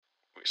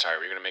Sorry,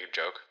 were you going to make a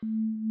joke?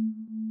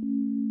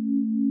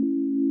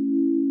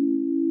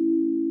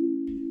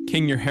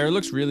 King, your hair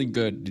looks really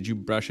good. Did you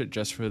brush it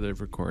just for the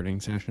recording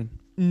session?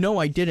 No,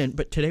 I didn't,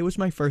 but today was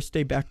my first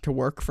day back to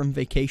work from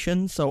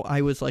vacation, so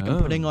I was like,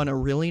 I'm putting on a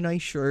really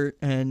nice shirt,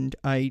 and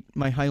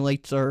my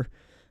highlights are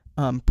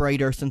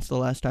brighter since the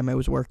last time I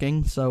was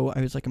working, so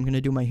I was like, I'm going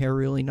to do my hair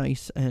really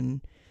nice,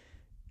 and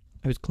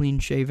I was clean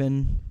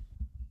shaven,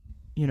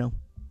 the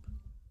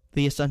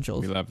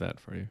essentials. We love that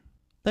for you.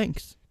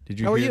 Thanks. Did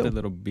you hear the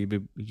little beep?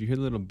 Did you hear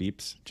the little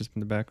beeps just in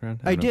the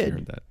background? I did. If you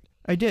heard that.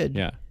 I did.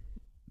 Yeah.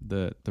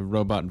 The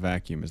robot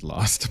vacuum is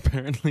lost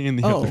apparently in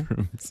the other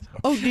rooms.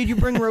 Oh, did you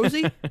bring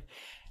Rosie?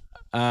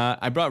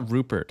 I brought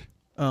Rupert.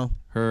 Oh.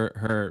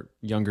 Her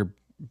younger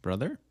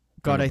brother?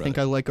 God, I think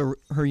I like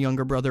her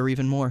younger brother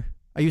even more.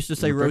 I used to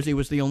say Rupert? Rosie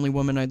was the only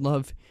woman I'd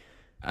love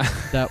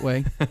that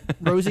way.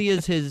 Rosie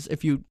is his,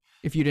 if you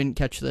didn't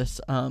catch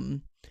this,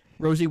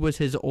 Rosie was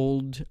his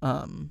old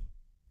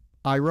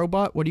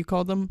iRobot. What do you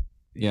call them?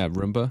 Yeah,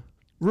 Roomba.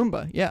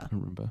 Roomba, yeah.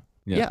 Roomba.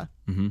 Yeah.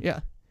 Mm-hmm.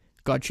 Yeah.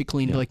 God, she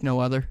cleaned like no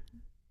other.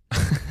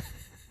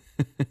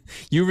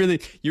 You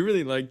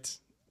really liked.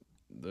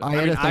 I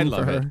had a thing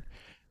for her. It.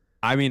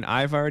 I mean,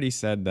 I've already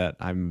said that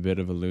I'm a bit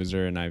of a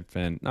loser, and I've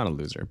been not a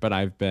loser, but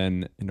I've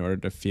been, in order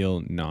to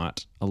feel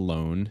not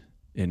alone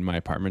in my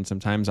apartment.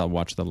 Sometimes I'll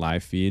watch the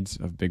live feeds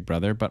of Big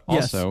Brother, but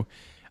also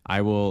I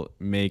will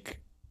make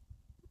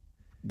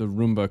the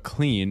Roomba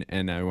clean,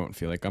 and I won't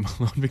feel like I'm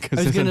alone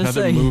because there's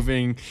another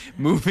moving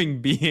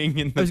being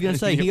in the. I was gonna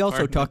say he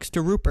also talks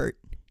to Rupert.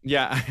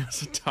 Yeah, I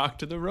also talk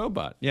to the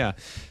robot. Yeah.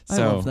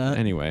 So I love that.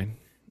 Anyway,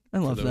 I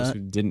love for those that.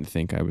 who didn't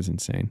think I was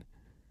insane.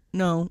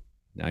 No.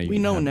 Now you we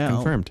know now.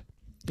 Confirmed.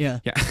 Yeah.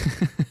 Yeah.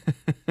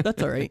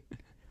 That's all right.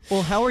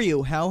 Well, how are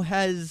you? How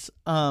has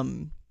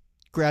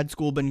grad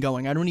school been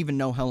going? I don't even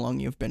know how long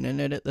you've been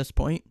in it at this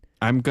point.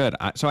 I'm good.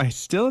 So I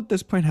still at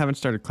this point haven't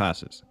started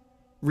classes.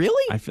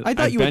 Really? I thought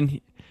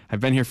I've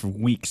been here for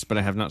weeks, but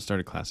I have not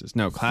started classes.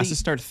 No, classes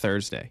start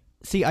Thursday.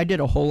 See, I did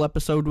a whole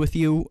episode with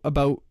you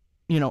about,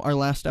 our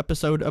last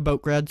episode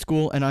about grad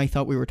school, and I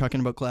thought we were talking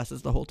about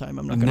classes the whole time.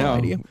 I'm not going to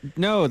lie to you.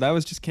 No, that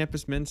was just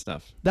Campus Min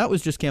stuff. That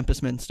was just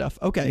Campus Min stuff.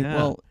 Okay,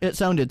 well, it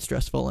sounded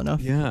stressful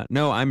enough. Yeah.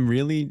 No, I'm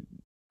really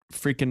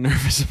freaking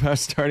nervous about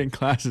starting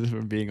classes, if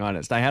I'm being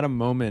honest. I had a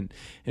moment,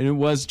 and it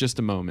was just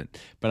a moment,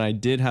 but I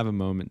did have a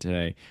moment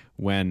today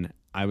when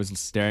I was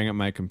staring at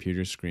my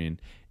computer screen,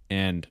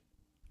 and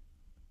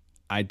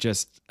I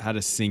just had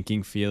a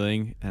sinking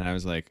feeling, and I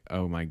was like,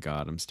 oh my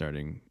God, I'm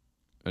starting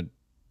a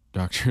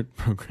doctorate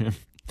program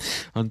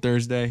on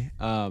Thursday.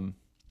 And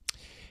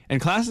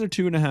classes are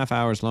 2.5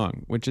 hours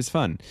long, which is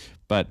fun,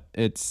 but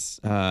it's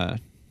I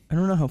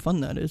don't know how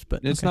fun that is,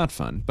 but it's not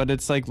fun, but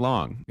it's like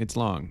long. It's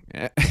long.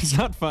 It's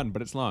not fun,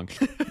 but it's long.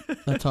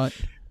 That's hot.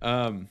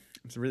 I'm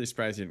really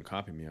surprised you didn't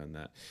copy me on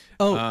that.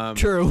 Oh,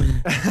 true.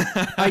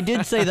 I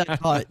did say that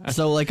hot,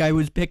 so like I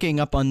was picking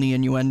up on the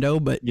innuendo,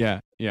 but yeah,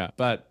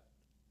 but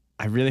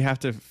I really have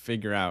to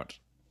figure out.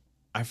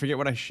 I forget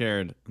what I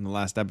shared in the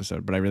last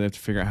episode, but I really have to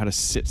figure out how to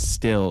sit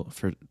still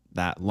for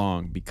that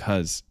long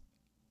because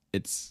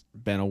it's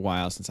been a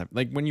while since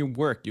like when you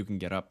work, you can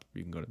get up,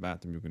 you can go to the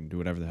bathroom, you can do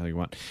whatever the hell you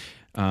want.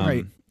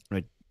 Right.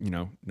 Like,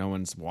 no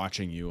one's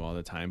watching you all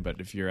the time, but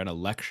if you're at a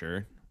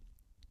lecture,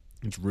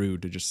 it's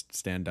rude to just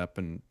stand up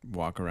and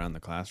walk around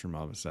the classroom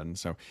all of a sudden.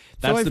 So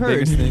that's the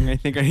biggest thing I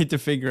think I need to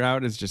figure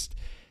out is just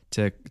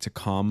to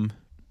calm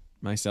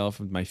myself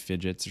with my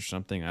fidgets or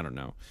something. I don't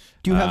know.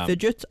 Do you have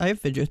fidgets? I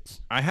have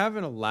fidgets. I have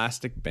an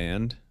elastic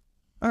band.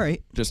 All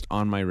right. Just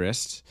on my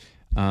wrist.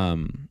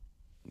 Sounds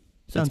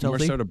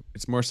healthy.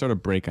 It's more so to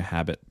break a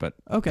habit, but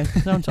okay,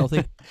 sounds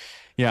healthy.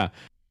 Yeah.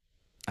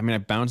 I mean, I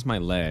bounced my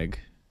leg.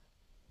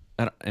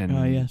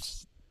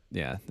 Yes.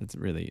 Yeah, that's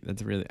really.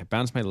 I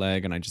bounce my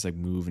leg and I just like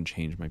move and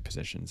change my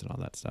positions and all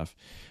that stuff.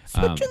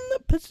 Switching the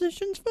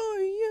positions for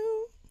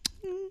you.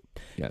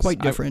 Yes,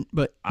 quite different,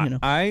 but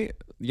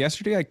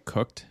yesterday I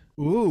cooked.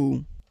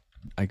 Ooh.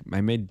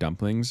 I made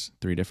dumplings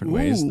 3 different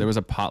ways. There was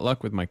a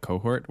potluck with my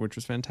cohort, which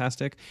was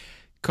fantastic.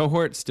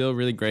 Cohort still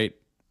really great.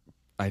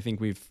 I think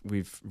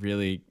we've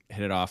really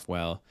hit it off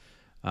well.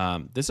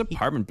 This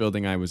apartment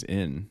building I was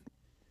in.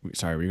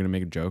 Sorry, were you gonna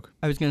make a joke?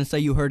 I was gonna say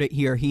you heard it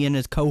here. He and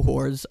his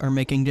cohorts are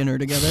making dinner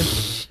together.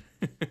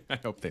 I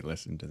hope they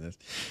listen to this.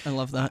 I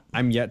love that.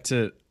 I'm yet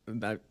to.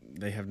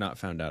 They have not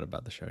found out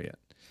about the show yet.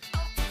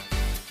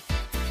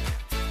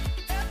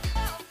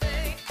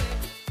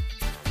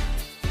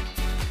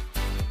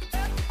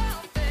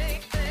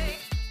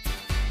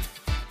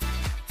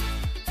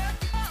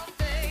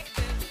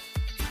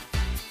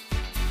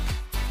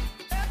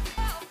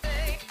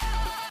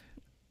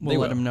 We'll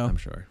let them know. I'm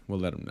sure. We'll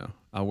let them know.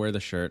 I'll wear the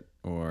shirt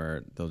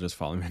or they'll just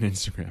follow me on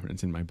Instagram and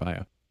it's in my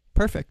bio.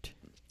 Perfect.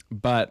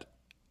 But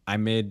I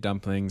made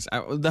dumplings.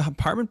 The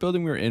apartment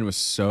building we were in was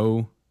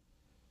so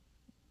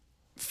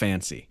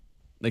fancy.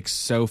 Like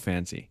so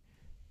fancy.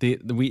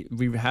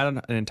 We had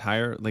an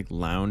entire like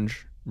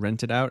lounge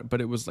rented out,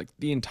 but it was like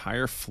the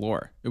entire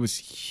floor. It was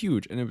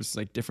huge and it was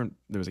like different.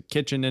 There was a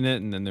kitchen in it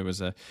and then there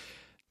was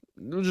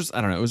was just,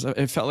 I don't know.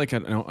 It felt like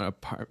a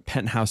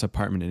penthouse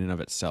apartment in and of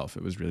itself.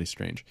 It was really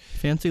strange.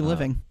 Fancy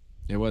living.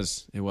 It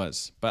was.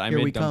 But I Here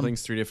we made come.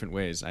 dumplings 3 different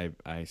ways.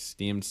 I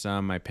steamed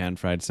some, I pan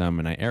fried some,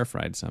 and I air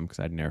fried some because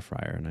I had an air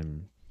fryer, and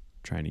I'm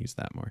trying to use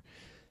that more.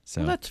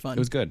 So Well, that's fun. It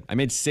was good. I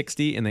made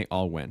 60, and they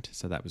all went.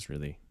 So that was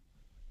really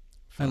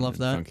I fun love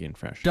and that. funky and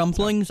fresh.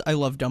 Dumplings. So, I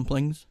love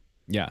dumplings.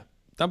 yeah,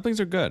 dumplings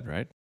are good,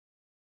 right?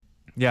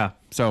 Yeah.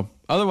 So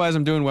otherwise,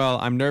 I'm doing well.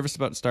 I'm nervous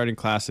about starting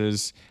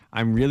classes.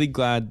 I'm really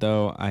glad,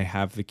 though, I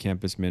have the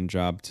campus min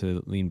job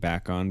to lean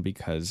back on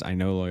because I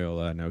know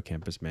Loyola, I know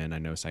campus min, I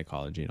know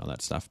psychology and all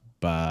that stuff.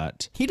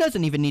 But He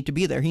doesn't even need to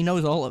be there. He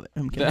knows all of it.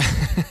 I'm kidding.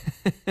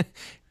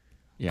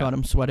 yeah, God,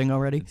 I'm sweating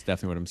already. that's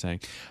definitely what I'm saying.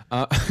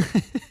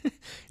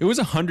 It was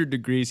 100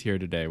 degrees here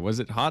today. Was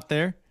it hot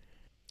there?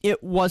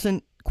 It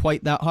wasn't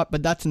quite that hot,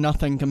 but that's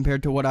nothing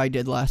compared to what I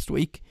did last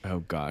week. Oh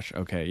gosh.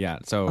 Okay. Yeah.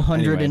 So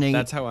 108. anyway,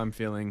 that's how I'm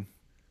feeling.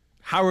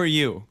 How are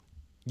you?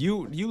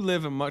 You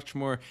live a much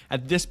more,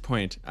 at this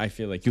point, I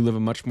feel like you live a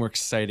much more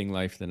exciting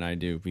life than I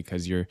do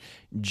because you're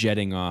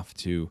jetting off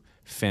to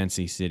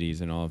fancy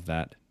cities and all of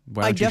that.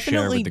 Why don't you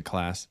share with the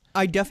class?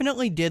 I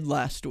definitely did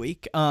last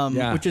week,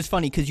 Yeah. which is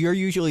funny because you're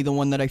usually the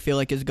one that I feel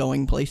like is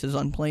going places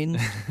on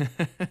planes.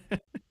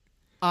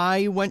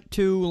 I went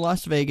to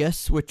Las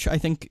Vegas, which I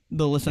think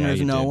the listeners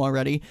you know did.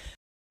 already,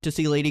 to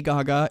see Lady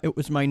Gaga. It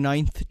was my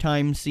 9th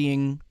time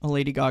seeing a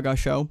Lady Gaga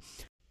show.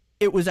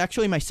 It was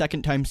actually my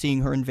 2nd time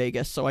seeing her in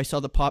Vegas, so I saw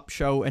the pop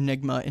show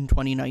Enigma in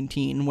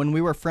 2019 when we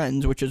were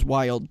friends, which is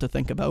wild to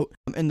think about.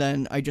 And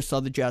then I just saw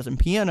the jazz and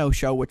piano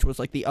show, which was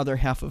like the other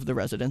half of the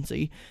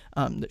residency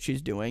that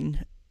she's doing.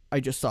 I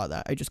just saw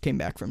that. I just came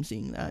back from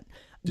seeing that.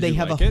 Did They you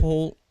have like a it?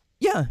 whole...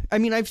 Yeah, I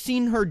mean, I've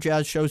seen her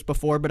jazz shows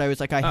before, but I was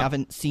like, I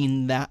haven't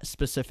seen that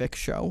specific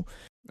show.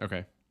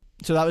 Okay.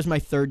 So that was my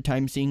 3rd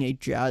time seeing a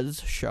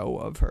jazz show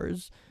of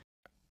hers.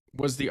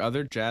 Was the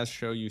other jazz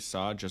show you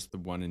saw just the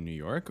one in New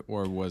York,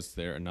 or was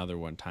there another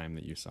one time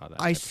that you saw that?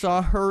 I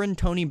saw her and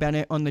Tony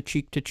Bennett on the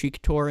Cheek to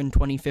Cheek tour in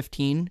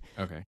 2015.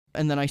 Okay.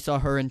 And then I saw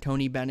her and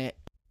Tony Bennett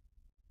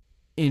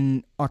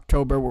in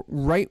October,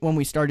 right when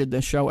we started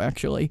this show,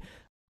 actually,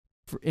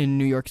 in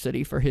New York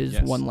City for his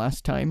Yes. One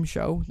Last Time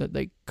show that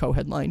they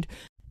co-headlined.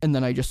 And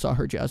then I just saw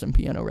her jazz and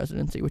piano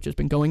residency, which has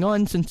been going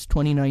on since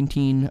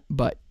 2019,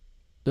 but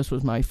this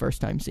was my first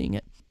time seeing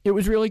it. It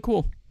was really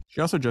cool.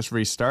 She also just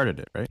restarted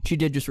it, right? She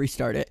did just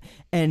restart it.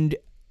 And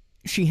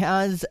she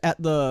has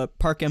at the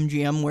Park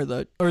MGM where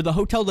the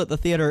hotel that the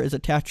theater is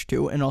attached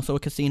to, and also a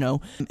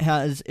casino,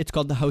 it's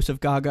called the House of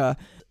Gaga.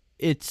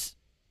 It's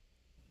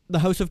the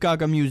House of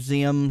Gaga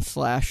museum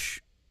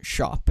 /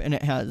 shop, and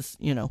it has,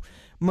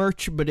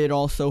 merch, but it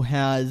also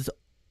has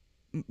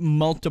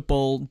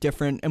multiple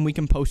different, and we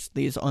can post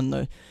these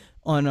on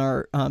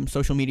our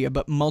social media,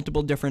 but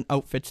multiple different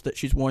outfits that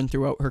she's worn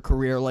throughout her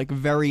career, like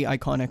very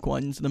iconic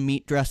ones. The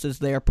meat dresses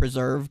there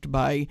preserved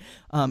by,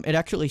 it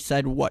actually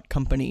said what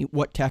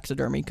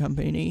taxidermy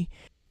company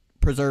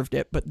preserved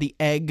it, but the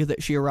egg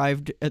that she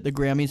arrived at the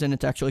Grammys in,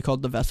 it's actually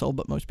called the Vessel,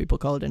 but most people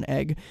call it an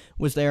egg,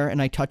 was there,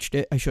 and I touched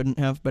it. I shouldn't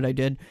have, but I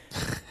did.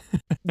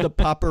 The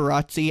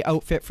paparazzi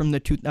outfit from the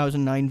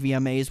 2009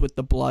 VMAs with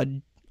the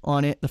blood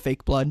on it, the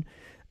fake blood.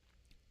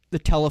 The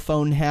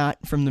telephone hat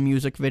from the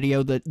music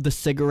video, the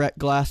cigarette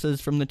glasses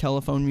from the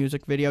telephone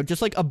music video,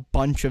 just like a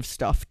bunch of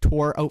stuff,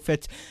 tour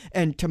outfits.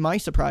 And to my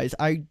surprise,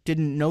 I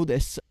didn't know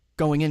this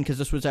going in because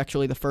this was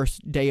actually the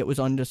first day it was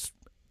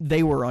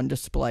they were on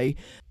display.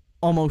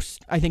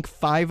 Almost, I think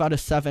 5 out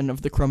of 7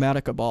 of the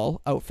Chromatica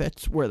Ball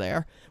outfits were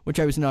there, which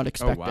I was not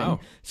expecting.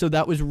 wow. So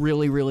that was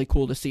really, really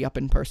cool to see up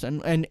in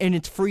person. And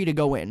it's free to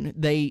go in.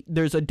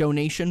 There's a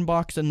donation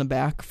box in the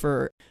back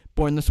for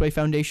Born This Way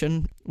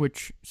Foundation,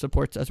 which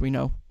supports, as we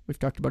know, we've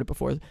talked about it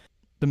before,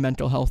 the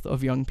mental health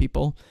of young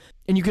people.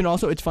 And you can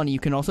also, it's funny, you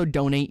can also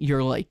donate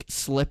your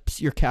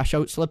slips, your cash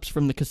out slips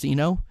from the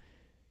casino.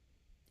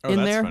 Oh, in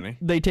that's there. funny.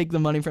 They take the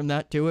money from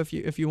that too if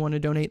you want to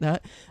donate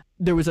that.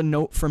 There was a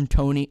note from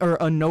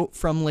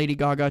Lady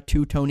Gaga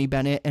to Tony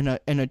Bennett and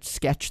a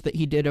sketch that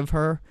he did of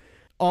her,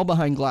 all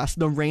behind glass.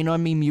 The Rain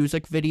on Me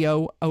music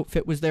video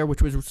outfit was there,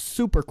 which was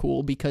super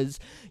cool because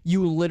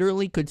you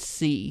literally could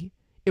see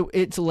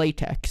it's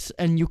latex,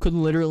 and you could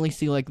literally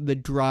see the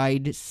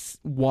dried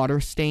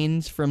water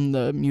stains from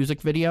the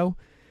music video.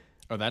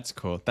 Oh, that's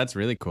cool. That's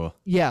really cool.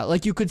 Yeah,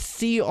 you could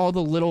see all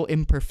the little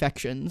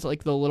imperfections,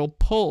 like the little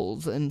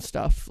pulls and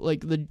stuff,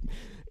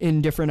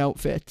 in different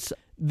outfits.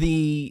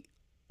 The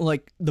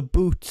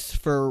boots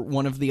for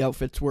one of the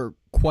outfits were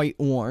quite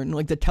worn.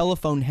 The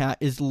telephone hat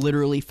is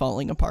literally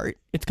falling apart.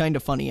 It's kind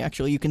of funny,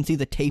 actually. You can see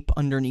the tape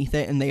underneath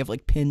it, and they have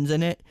pins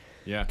in it.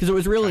 Yeah. Because it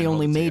was really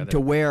only made together. to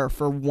wear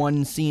for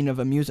one scene of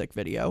a music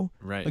video.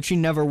 Right. She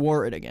never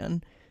wore it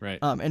again. Right.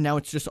 And now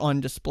it's just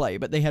on display.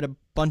 But they had a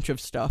bunch of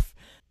stuff.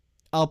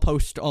 I'll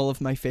post all of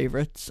my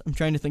favorites. I'm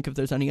trying to think if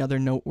there's any other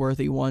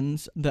noteworthy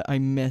ones that I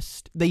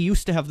missed. They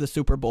used to have the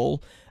Super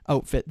Bowl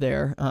outfit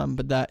there,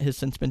 but that has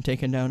since been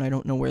taken down. I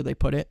don't know where they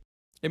put it.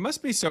 It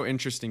must be so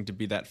interesting to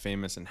be that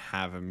famous and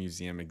have a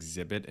museum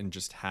exhibit and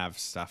just have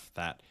stuff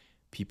that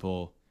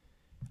people...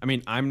 I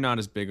mean, I'm not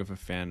as big of a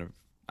fan of...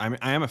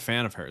 I am a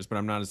fan of hers, but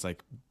I'm not as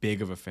like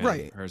big of a fan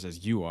Right. of hers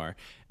as you are.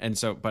 And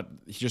so,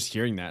 but just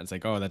hearing that, it's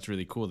like, oh, that's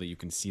really cool that you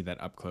can see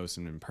that up close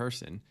and in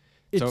person.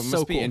 So it It's must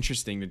so be cool.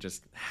 interesting to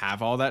just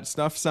have all that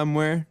stuff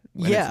somewhere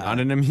when Yeah. it's not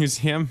in a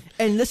museum.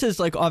 And this is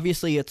like,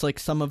 obviously it's like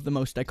some of the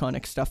most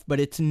iconic stuff,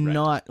 but it's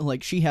not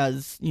like she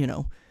has, you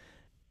know,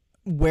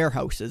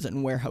 warehouses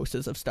and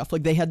warehouses of stuff.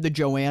 Like they had the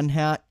Joanne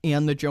hat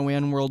and the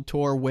Joanne World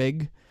Tour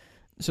wig.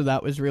 So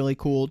that was really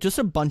cool. Just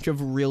a bunch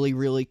of really,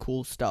 really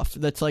cool stuff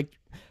that's like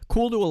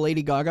cool to a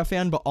Lady Gaga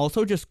fan, but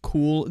also just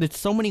cool. It's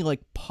so many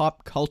like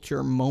pop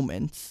culture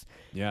moments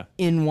Yeah.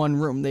 in one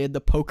room. They had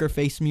the Poker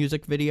Face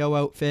music video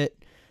outfit.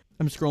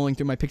 I'm scrolling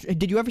through my picture.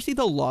 Did you ever see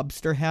the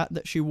lobster hat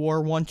that she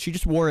wore once? She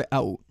just wore it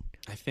out.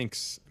 I think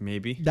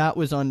maybe. That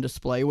was on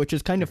display, which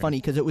is kind of funny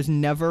because it was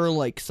never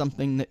like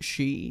something that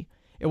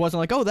it wasn't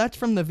like, oh, that's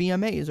from the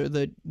VMAs or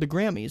the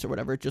Grammys or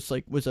whatever. It just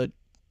like was a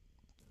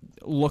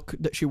look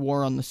that she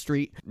wore on the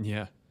street.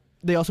 Yeah.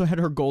 They also had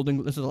her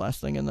this is the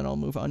last thing and then I'll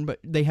move on, but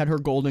they had her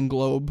Golden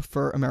Globe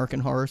for American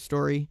Horror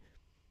Story.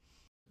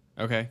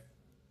 Okay.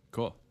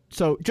 Cool.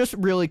 So just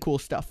really cool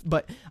stuff.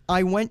 But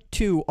I went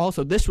to,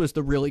 also, this was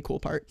the really cool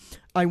part.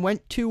 I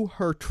went to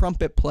her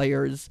trumpet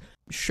player's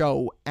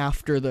show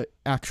after the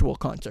actual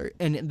concert.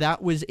 And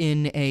that was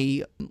in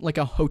a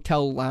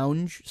hotel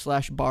lounge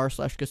 / bar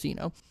 /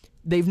 casino.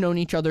 They've known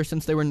each other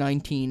since they were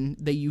 19.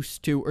 They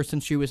used to, or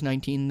since she was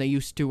 19, they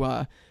used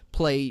to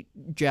play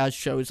jazz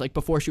shows like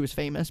before she was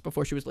famous,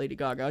 before she was Lady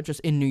Gaga, just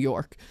in New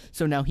York.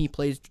 So now he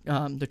plays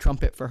the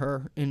trumpet for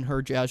her in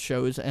her jazz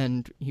shows,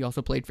 and he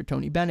also played for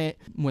Tony Bennett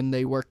when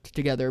they worked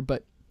together.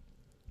 But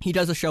he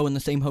does a show in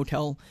the same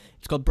hotel.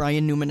 It's called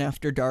Brian Newman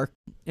After Dark,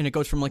 and it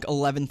goes from like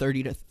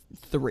 11:30 to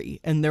 3.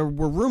 And there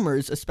were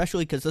rumors,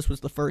 especially because this was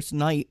the first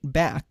night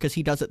back, because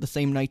he does it the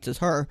same nights as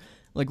her,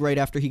 like right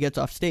after he gets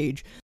off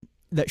stage,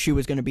 that she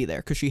was going to be there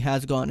because she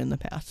has gone in the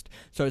past.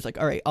 So I was like,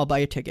 all right, I'll buy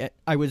a ticket.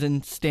 I was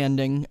in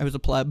standing. I was a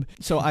pleb.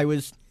 So I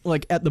was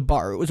like at the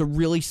bar. It was a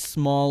really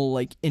small,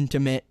 like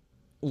intimate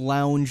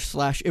lounge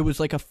 / it was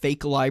like a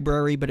fake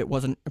library, but it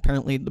wasn't,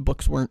 apparently the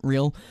books weren't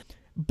real.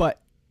 But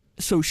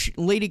so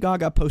Lady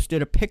Gaga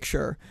posted a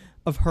picture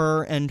of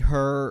her and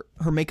her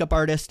makeup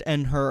artist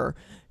and her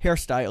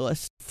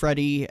hairstylist,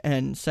 Freddie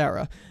and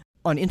Sarah,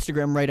 on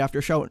Instagram right after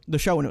the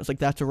show, and it was like,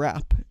 that's a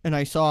wrap. And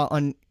I saw it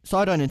on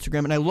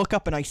Instagram, and I look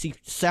up and I see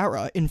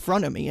Sarah in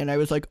front of me, and I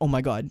was like, oh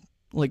my god,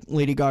 like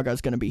Lady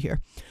Gaga's gonna be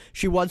here.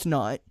 She was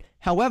not.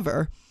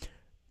 However,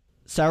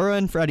 Sarah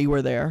and Freddie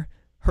were there.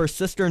 Her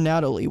sister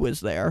Natalie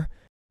was there.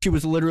 She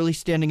was literally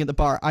standing at the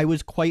bar. I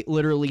was quite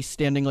literally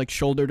standing like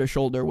shoulder to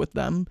shoulder with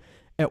them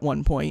at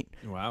one point.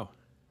 Wow.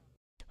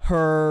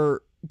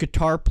 Her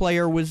guitar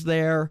player was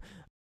there.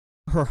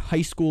 Her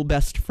high school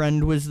best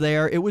friend was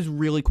there. It was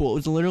really cool. It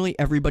was literally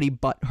everybody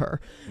but her.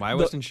 Why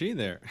wasn't she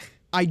there?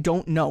 I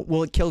don't know.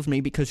 Well, it kills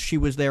me because she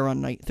was there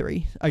on night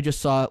 3. I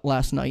just saw it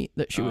last night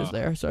that she was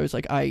there. So I was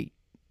like,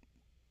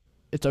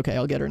 it's okay.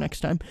 I'll get her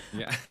next time.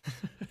 Yeah.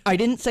 I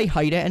didn't say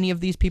hi to any of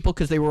these people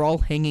because they were all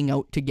hanging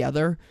out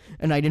together,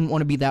 and I didn't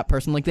want to be that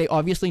person. Like, they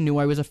obviously knew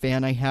I was a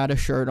fan. I had a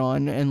shirt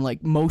on, and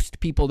like most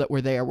people that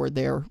were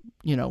there,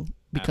 you know,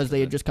 because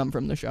they had just come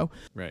from the show.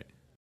 Right.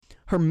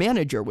 Her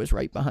manager was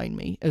right behind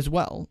me as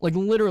well, like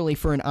literally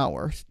for an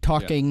hour,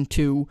 talking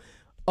to,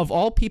 of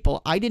all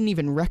people, I didn't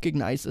even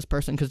recognize this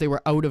person because they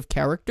were out of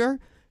character,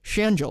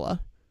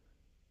 Shangela.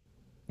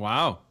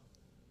 Wow.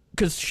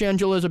 Because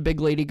Shangela's a big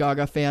Lady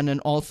Gaga fan and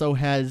also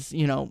has,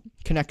 you know,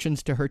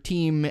 connections to her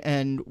team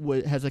and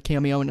has a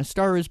cameo in A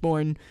Star Is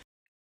Born.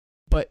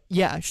 But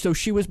yeah, so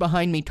she was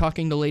behind me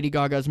talking to Lady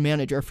Gaga's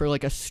manager for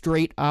like a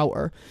straight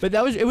hour. But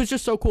it was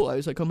just so cool. I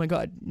was like, oh my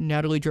god,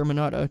 Natalie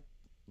Germanotta,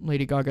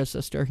 Lady Gaga's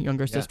sister,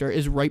 younger sister,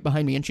 is right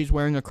behind me, and she's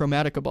wearing a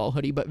Chromatica Ball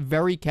hoodie, but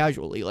very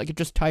casually, like it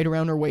just tied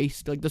around her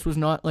waist. Like this was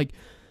not like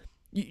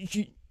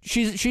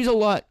she's a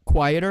lot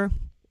quieter.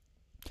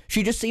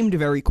 She just seemed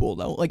very cool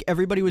though. Like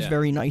everybody was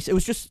very nice. It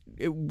was just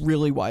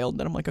really wild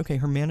that I'm like, okay,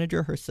 her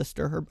manager, her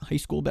sister, her high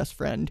school best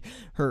friend,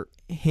 her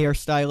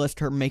hairstylist,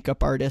 her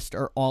makeup artist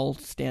are all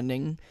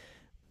standing.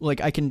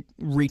 Like I can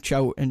reach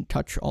out and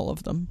touch all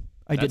of them.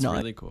 I did not.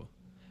 That's really cool.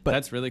 But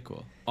that's really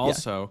cool.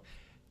 Also,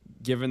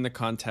 given the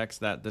context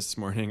that this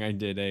morning I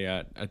did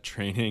a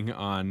training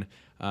on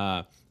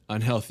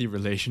unhealthy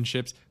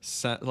relationships,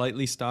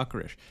 slightly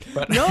stalkerish.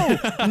 But no,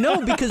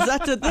 because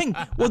that's the thing.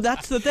 Well,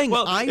 that's the thing.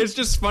 Well, it's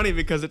just funny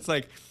because it's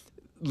like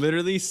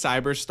literally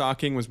cyber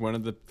stalking was one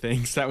of the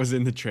things that was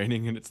in the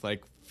training, and it's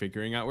like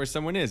figuring out where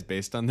someone is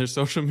based on their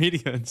social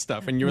media and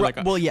stuff. And you're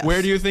like, well, yes.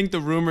 Where do you think the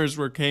rumors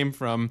came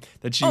from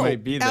that she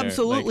might be there?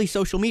 Absolutely, like,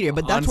 social media.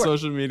 But that's on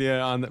social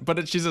media.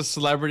 But she's a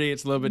celebrity.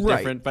 It's a little bit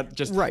different. But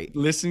just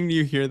listening to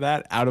you hear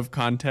that out of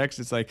context,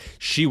 it's like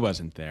she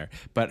wasn't there,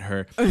 but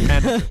her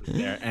grandmother was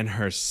there, and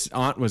her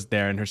aunt was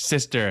there, and her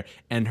sister,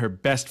 and her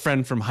best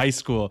friend from high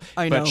school.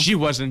 I know. But she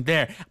wasn't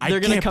there. They're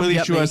I can't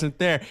believe she wasn't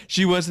there.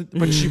 She wasn't,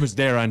 but she was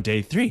there on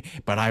day 3.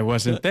 But I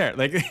wasn't there.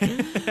 Like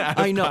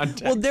I know.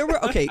 Context. Well, there were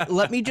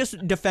let me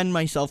just defend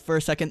myself for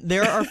a second.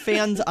 There are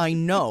fans I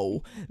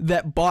know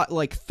that bought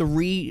like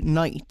 3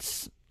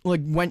 nights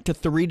like went to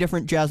 3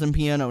 different jazz and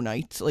piano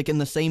nights like in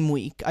the same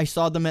week. I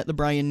saw them at the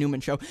Brian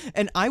Newman show,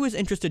 and I was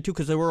interested too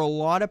because there were a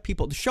lot of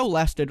people. The show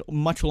lasted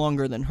much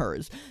longer than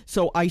hers,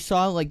 so I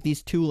saw like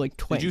these 2 like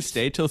twins. Did you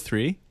stay till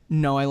 3?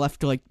 No, I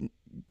left like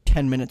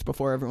 10 minutes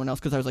before everyone else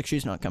because I was like,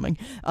 she's not coming,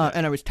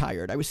 and I was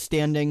tired. I was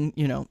standing,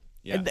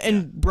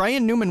 and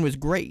Brian Newman was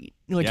great.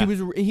 Like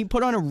he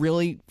put on a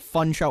really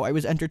fun show. I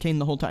was entertained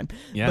the whole time.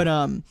 Yeah.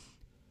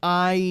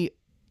 But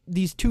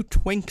these 2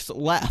 twinks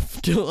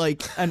left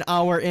like an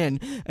hour in,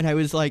 and I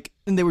was like,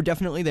 and they were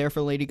definitely there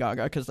for Lady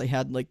Gaga because they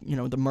had like,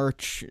 the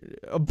merch,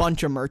 a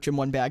bunch of merch in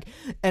one bag.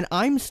 And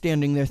I'm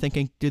standing there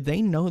thinking, did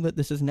they know that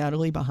this is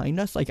Natalie behind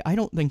us? Like, I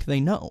don't think they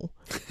know.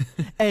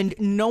 And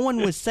no one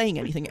was saying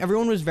anything.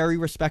 Everyone was very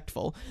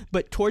respectful.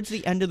 But towards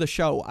the end of the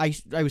show, I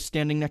was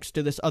standing next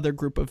to this other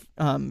group of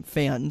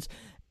fans,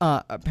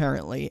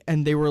 apparently,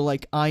 and they were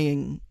like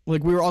eyeing,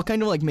 like we were all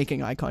kind of like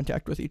making eye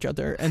contact with each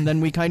other, and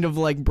then we kind of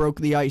like broke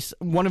the ice.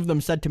 One of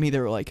them said to me, they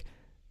were like,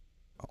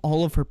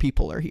 all of her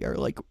people are here,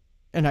 like,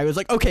 and I was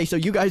like, okay, so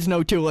you guys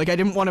know too. Like, I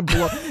didn't want to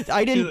blow,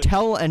 I didn't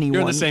tell anyone.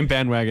 You're on the same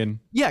bandwagon.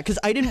 Yeah, because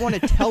I didn't want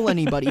to tell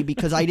anybody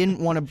because I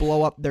didn't want to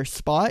blow up their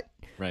spot.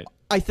 Right.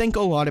 I think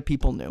a lot of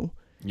people knew.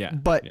 Yeah.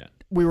 But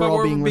we were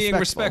all being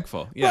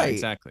respectful. Yeah, right.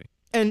 Exactly.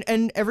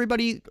 And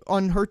everybody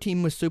on her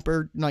team was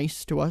super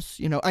nice to us.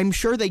 I'm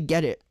sure they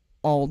get it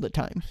all the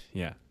time.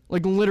 Yeah.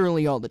 Like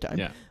literally all the time.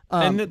 Yeah.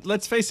 And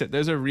let's face it,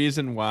 there's a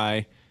reason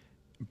why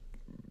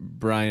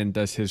Brian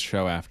does his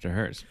show after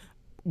hers.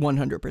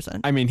 100%.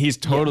 I mean, he's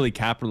totally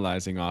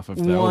capitalizing off of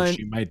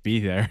she might be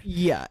there.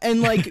 Yeah.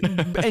 And like,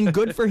 and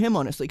good for him,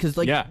 honestly. Cause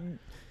like,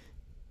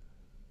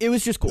 it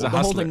was just cool. The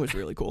whole thing was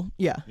really cool.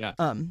 Yeah. Yeah.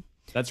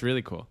 That's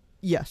really cool.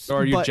 Yes. So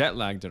are you jet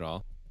lagged at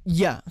all?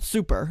 Yeah,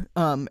 super.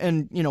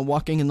 And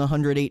walking in the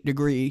 108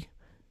 degree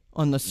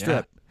on the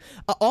strip.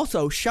 Yeah.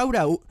 Also, shout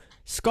out,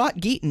 Scott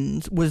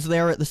Geetons was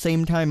there at the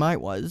same time I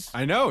was.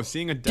 I know,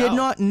 seeing Adele. Did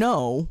not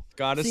know.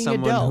 Scott is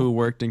someone Adele. who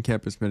worked in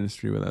campus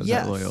ministry with us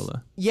at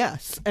Loyola.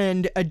 Yes,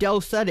 and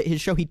Adele said at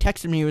his show, he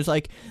texted me, he was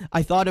like,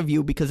 I thought of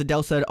you because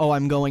Adele said, oh,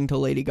 I'm going to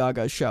Lady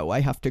Gaga's show. I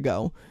have to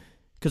go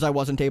because I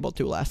wasn't able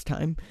to last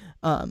time.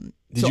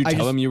 Did you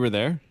tell him you were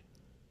there?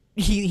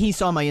 He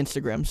saw my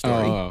Instagram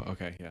story. Oh,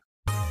 okay, yeah.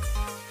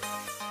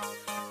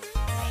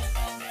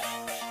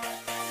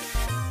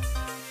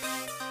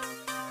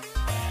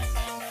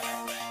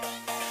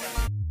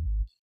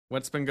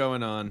 What's been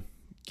going on?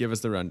 Give us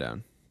the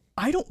rundown.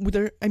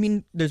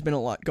 There's been a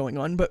lot going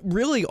on, but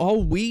really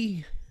all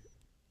we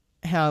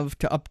have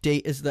to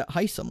update is that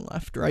Heisem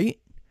left, right?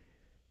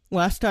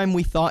 Last time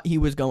we thought he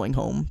was going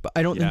home, but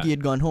I don't think he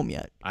had gone home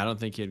yet. I don't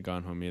think he had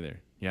gone home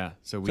either. Yeah,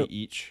 so we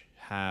each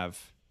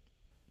have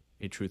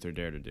a truth or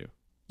dare to do.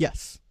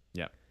 Yes.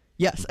 Yeah.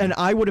 Yes, and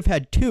I would have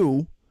had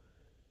 2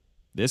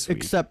 this week.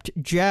 Except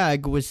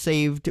Jag was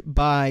saved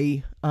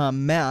by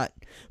Matt,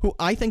 who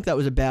I think that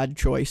was a bad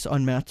choice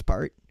on Matt's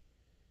part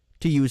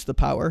to use the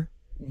power.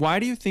 Why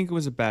do you think it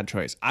was a bad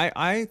choice?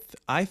 I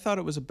thought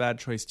it was a bad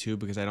choice too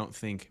because I don't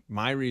think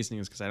my reasoning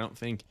is because I don't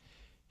think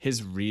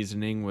his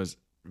reasoning was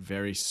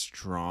very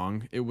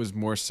strong. It was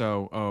more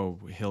so, oh,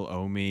 he'll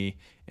owe me,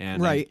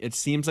 and right. It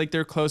seems like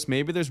they're close.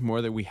 Maybe there's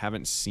more that we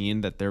haven't seen,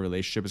 that their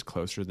relationship is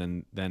closer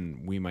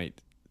than we might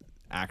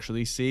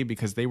actually see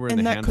because they were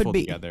in the handful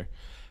together.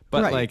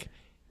 But right. like,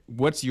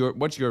 what's your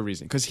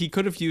reason? Because he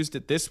could have used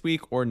it this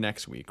week or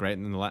next week, right?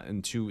 In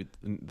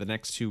the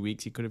next 2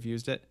 weeks, he could have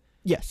used it.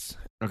 Yes.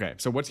 Okay,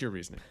 so what's your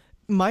reasoning?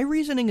 My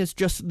reasoning is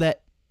just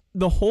that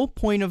the whole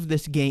point of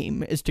this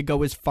game is to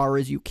go as far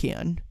as you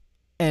can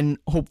and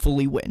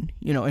hopefully win,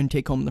 and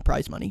take home the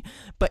prize money.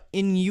 But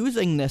in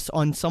using this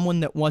on someone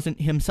that wasn't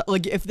himself,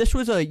 like if this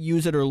was a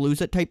use it or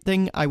lose it type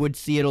thing, I would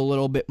see it a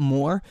little bit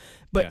more.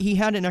 But he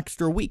had an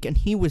extra week and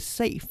he was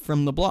safe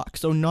from the block.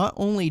 So not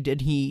only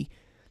did he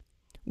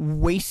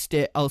waste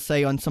it, I'll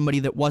say, on somebody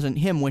that wasn't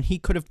him when he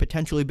could have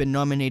potentially been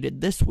nominated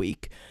this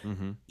week,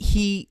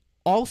 he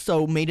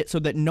also made it so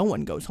that no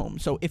one goes home.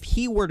 So if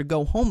he were to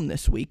go home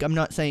this week, I'm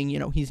not saying,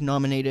 he's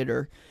nominated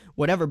or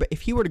whatever, but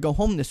if he were to go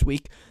home this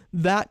week,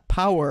 that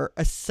power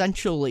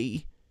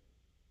essentially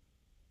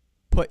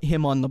put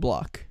him on the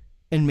block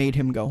and made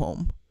him go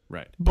home.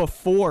 Right.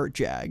 Before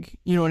Jag.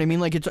 You know what I mean?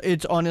 Like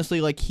it's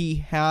honestly like he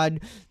had,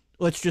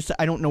 let's just,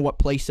 I don't know what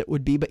place it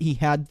would be, but he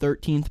had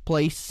 13th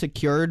place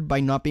secured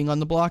by not being on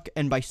the block,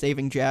 and by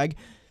saving Jag,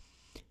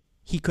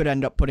 he could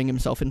end up putting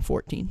himself in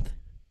 14th.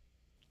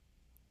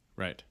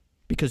 Right.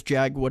 Because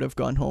Jag would have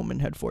gone home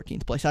and had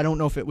 14th place. I don't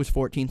know if it was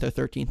 14th or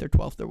 13th or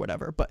 12th or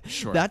whatever, but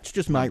that's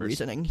just my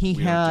reasoning. He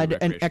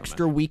had an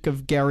extra week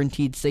of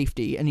guaranteed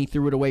safety, and he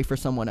threw it away for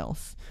someone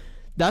else.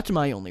 That's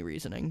my only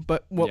reasoning.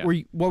 But what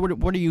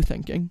are you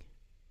thinking?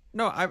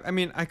 No, I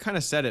mean, I kind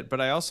of said it,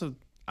 but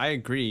I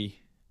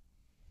agree.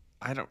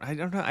 I don't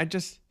know.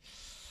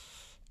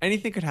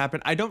 Anything could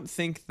happen. I don't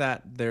think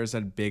that there's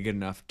a big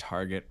enough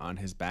target on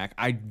his back.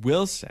 I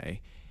will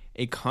say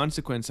a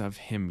consequence of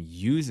him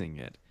using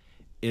it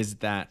is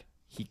that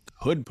he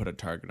could put a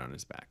target on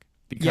his back.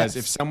 Because Yes.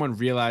 if someone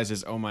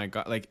realizes, oh my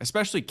God, like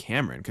especially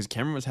Cameron, because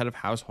Cameron was head of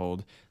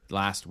household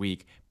last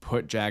week,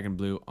 put Jag and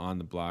Blue on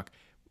the block,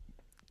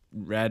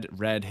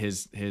 read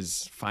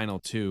his final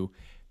two,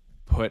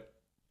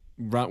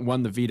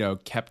 won the veto,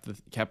 kept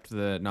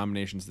the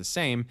nominations the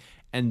same,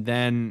 and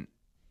then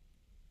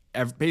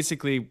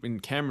basically, in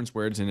Cameron's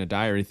words, in a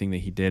diary thing that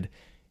he did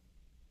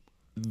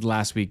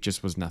last week,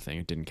 just was nothing.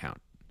 It didn't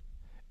count.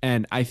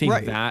 And I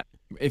think that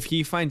if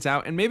he finds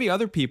out, and maybe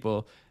other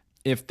people,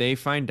 if they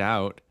find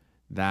out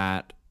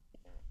that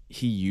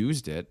he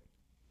used it,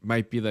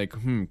 might be like,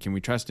 can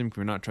we trust him?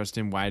 Can we not trust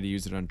him? Why did he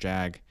use it on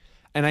Jag?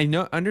 And I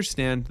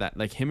understand that,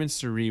 like, him and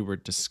Suri were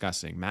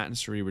discussing, Matt and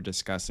Suri were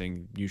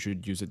discussing, you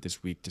should use it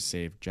this week to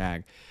save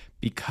Jag,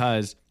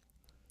 because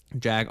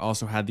Jag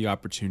also had the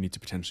opportunity to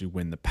potentially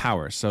win the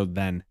power. So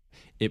then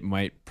it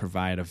might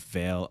provide a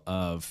veil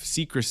of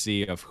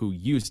secrecy of who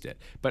used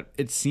it. But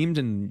it seemed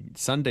in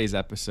Sunday's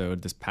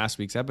episode, this past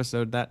week's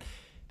episode, that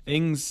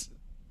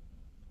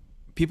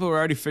people were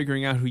already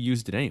figuring out who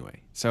used it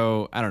anyway.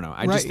 So I don't know.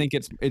 I just think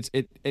it's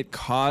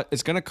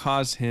going to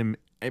cause him.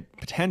 It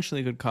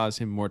potentially could cause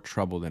him more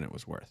trouble than it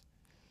was worth.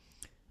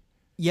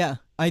 Yeah,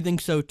 I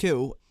think so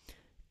too.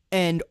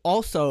 And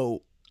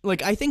also,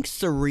 like, I think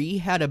Suri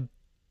had a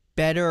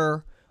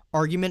better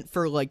argument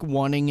for, like,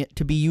 wanting it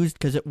to be used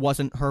because it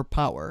wasn't her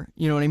power.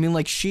 You know what I mean?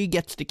 Like, she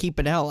gets to keep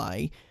an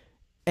ally,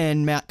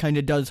 and Matt kind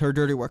of does her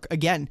dirty work.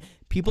 Again,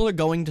 people are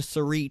going to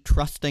Suri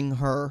trusting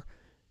her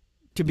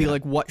to be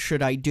like, what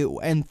should I do?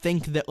 And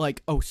think that,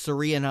 like, oh,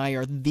 Suri and I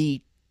are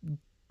the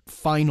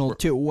final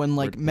two, when,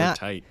 like, Matt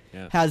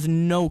has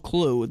no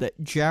clue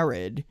that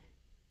Jared,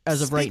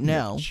 as of right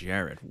now,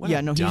 Jared, what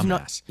he's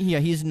not. Yeah,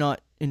 he's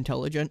not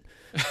intelligent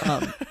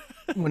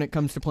when it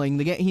comes to playing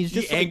the game. He's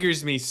just he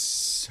angers me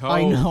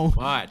so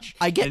much.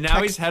 I get, and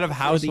now he's head of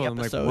household. I'm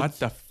like, what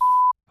the?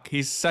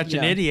 He's such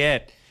an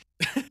idiot.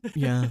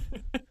 Yeah,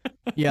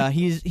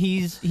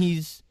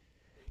 he's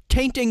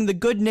tainting the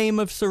good name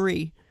of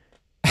Suri.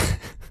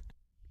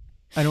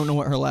 I don't know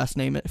what her last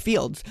name is.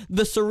 Fields.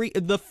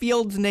 The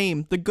Fields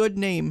name. The good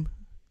name.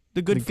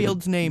 The good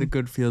Fields name. The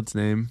good Fields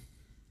name.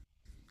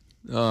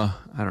 I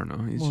don't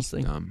know. He's just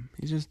dumb.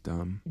 He's just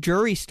dumb.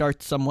 Jury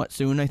starts somewhat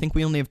soon. I think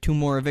we only have 2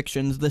 more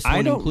evictions, this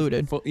one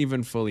included. I don't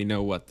even fully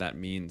know what that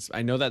means.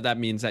 I know that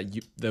means that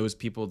those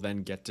people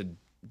then get to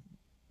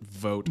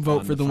vote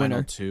for the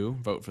winner.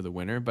 Vote for the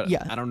winner, but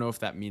yeah. I don't know if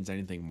that means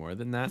anything more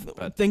than that.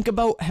 But think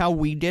about how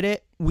we did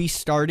it. We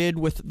started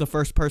with the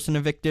first person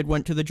evicted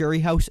went to the jury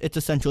house. It's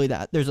essentially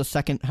that. There's a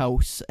second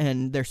house,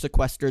 and they're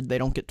sequestered. They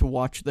don't get to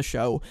watch the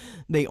show.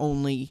 They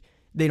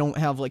don't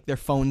have, like, their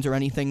phones or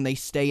anything. They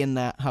stay in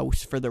that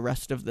house for the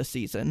rest of the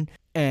season,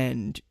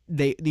 and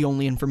the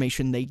only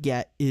information they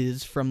get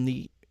is from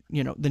the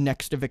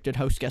next evicted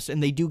house guest.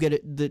 And they do get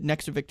it. The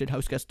next evicted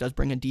house guest does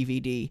bring a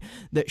DVD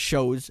that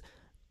shows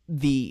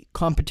the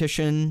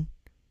competition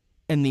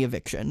and the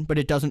eviction, but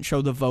it doesn't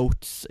show the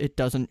votes. It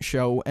doesn't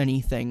show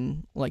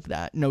anything like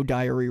that. No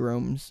diary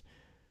rooms.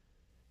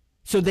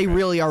 So they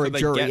really are a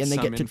jury, and they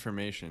get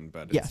information,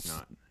 but it's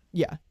not.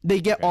 Yeah,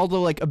 they get all the,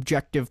 like,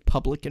 objective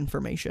public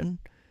information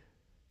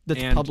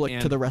that's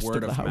public to the rest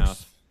of the house.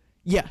 Mouth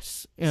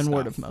yes, and stuff.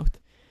 Word of mouth.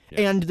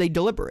 Yeah. And they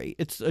deliberate.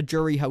 It's a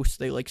jury house.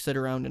 They, like, sit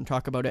around and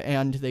talk about it,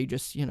 and they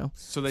just,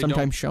 so they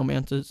sometimes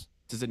showmances.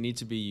 Does it need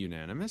to be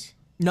unanimous?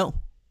 No.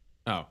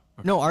 Oh.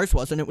 Okay. No, ours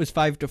wasn't. It was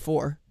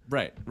 5-4.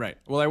 Right.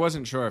 Well, I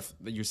wasn't sure if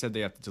you said they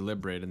have to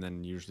deliberate, and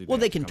then usually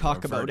they can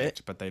talk about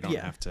it, but they don't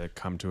have to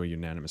come to a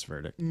unanimous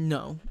verdict.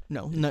 No.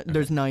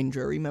 There's 9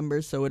 jury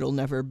members, so it'll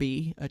never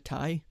be a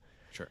tie.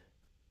 Sure.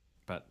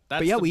 But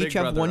that's we each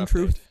have one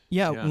truth.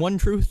 Yeah, one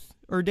truth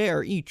or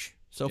dare each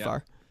so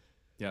far.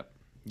 Yep.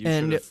 You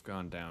should have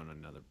gone down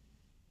another.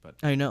 But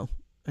I know.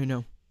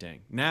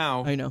 Dang.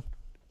 Now I know.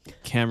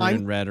 Cameron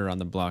and Red are on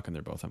the block, and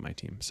they're both on my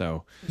team.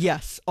 So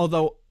yes,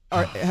 although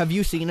have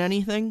you seen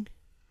anything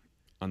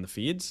on the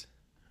feeds?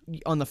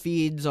 On the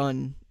feeds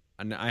on.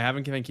 I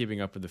haven't been keeping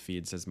up with the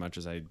feeds as much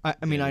as I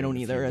mean, I don't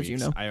either, as you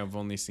know. I have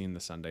only seen the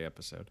Sunday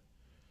episode.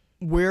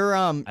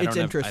 It's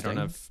interesting.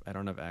 I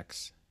don't have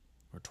X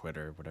or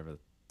Twitter, whatever.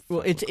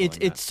 Well,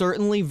 it's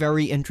certainly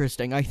very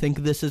interesting. I think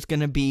this is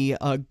going to be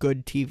a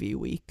good TV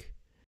week.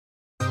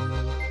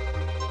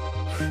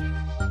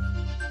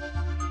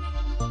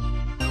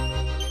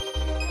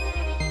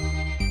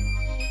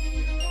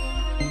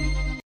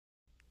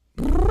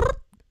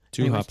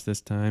 Two hops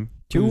this time.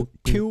 Two,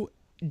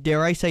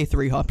 dare I say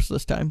 3 hops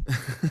this time.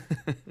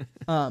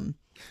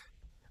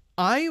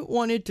 I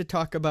wanted to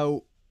talk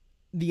about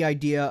the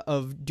idea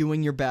of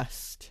doing your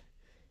best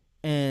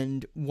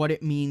and what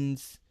it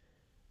means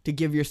to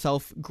give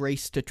yourself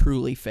grace to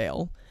truly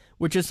fail,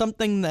 which is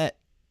something that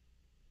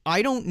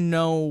I don't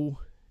know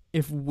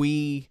if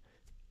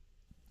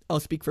I'll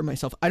speak for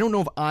myself. I don't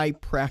know if I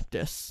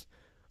practice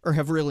or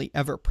have really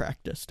ever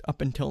practiced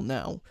up until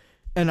now.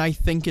 And I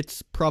think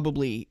it's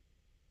probably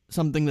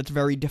something that's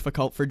very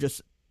difficult for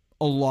just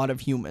a lot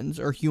of humans,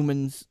 or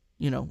humans,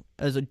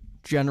 as a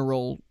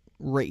general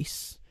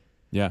race.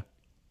 Yeah.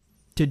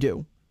 To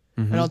do.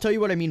 Mm-hmm. And I'll tell you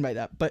what I mean by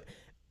that. But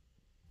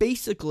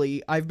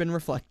basically, I've been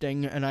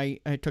reflecting, and I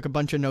took a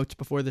bunch of notes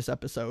before this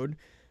episode.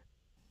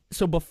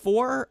 So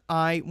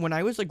when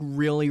I was like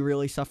really,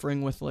 really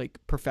suffering with like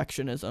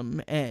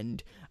perfectionism,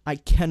 and I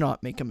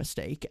cannot make a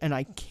mistake, and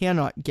I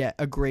cannot get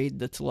a grade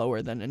that's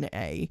lower than an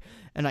A,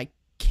 and I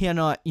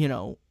cannot,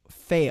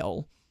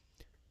 fail,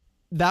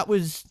 that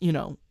was,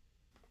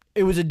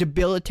 it was a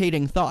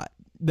debilitating thought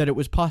that it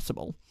was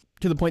possible,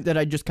 to the point that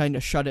I just kind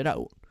of shut it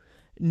out.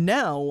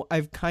 Now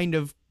I've kind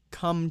of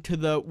come to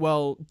the,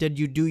 well, did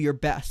you do your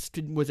best?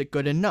 Was it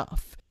good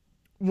enough?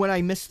 When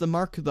I miss the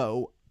mark,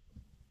 though,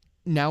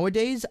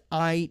 nowadays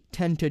I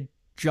tend to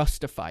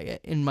justify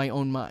it in my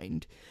own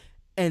mind.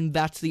 And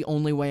that's the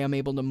only way I'm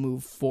able to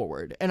move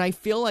forward. And I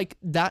feel like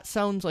that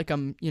sounds like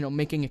I'm,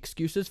 making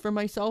excuses for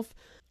myself.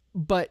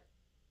 But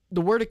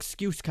the word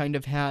excuse kind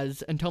of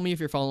has, and tell me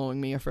if you're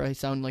following me, if I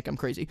sound like I'm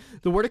crazy.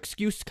 The word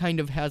excuse kind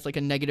of has like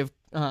a negative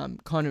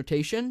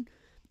connotation.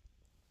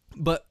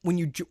 But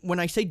when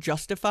I say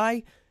justify,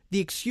 the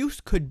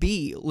excuse could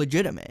be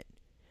legitimate.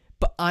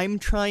 But I'm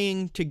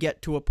trying to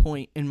get to a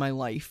point in my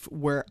life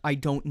where I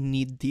don't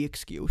need the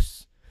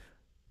excuse,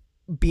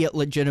 be it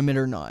legitimate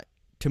or not,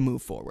 to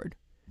move forward.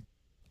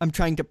 I'm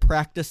trying to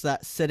practice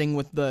that sitting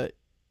with the,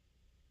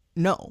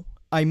 no,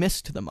 I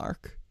missed the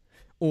mark.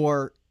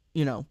 Or,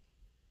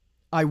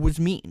 I was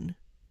mean.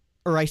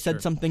 Or I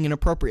said something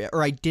inappropriate.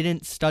 Or I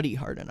didn't study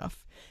hard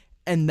enough.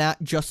 And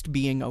that just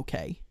being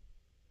okay.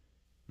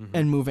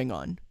 And moving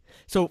on.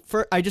 So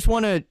I just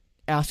want to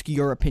ask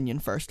your opinion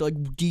first.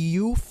 Like, do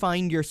you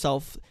find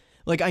yourself,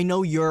 like, I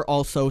know you're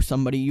also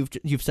somebody,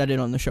 you've said it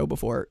on the show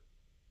before,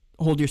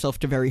 hold yourself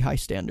to very high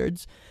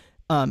standards.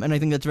 And I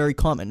think that's very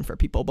common for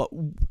people. But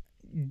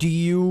do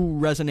you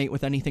resonate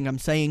with anything I'm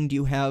saying? Do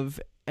you have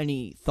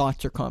any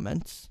thoughts or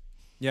comments?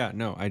 Yeah,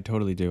 no, I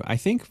totally do. I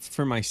think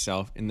for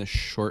myself, in the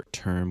short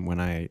term, when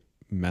I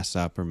mess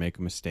up or make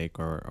a mistake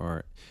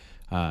or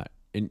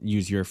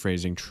use your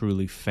phrasing,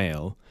 truly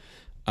fail,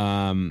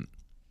 I'm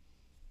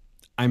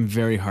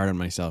very hard on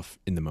myself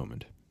in the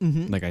moment,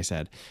 like I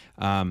said.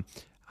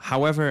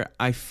 However,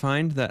 I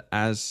find that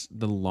as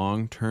the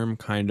long-term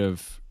kind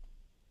of,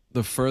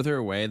 the further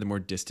away, the more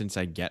distance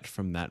I get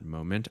from that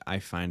moment, I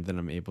find that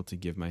I'm able to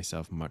give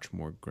myself much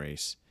more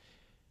grace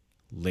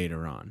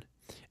later on.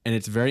 And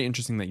it's very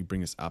interesting that you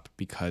bring this up,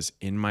 because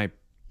in my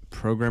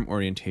program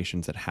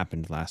orientations that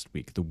happened last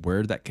week, the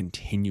word that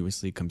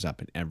continuously comes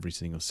up in every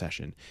single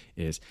session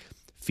is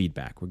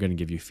feedback. We're going to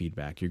give you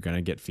feedback. You're going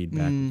to get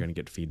feedback. You're going to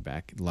get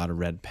feedback. A lot of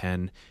red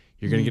pen.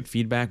 You're going to get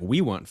feedback.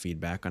 We want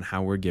feedback on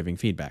how we're giving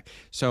feedback.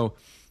 So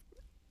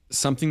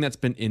something that's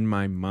been in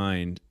my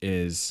mind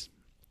is,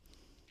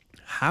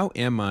 how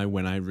am I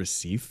when I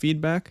receive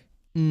feedback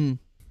in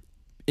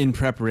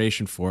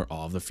preparation for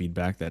all the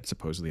feedback that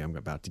supposedly I'm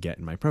about to get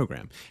in my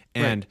program?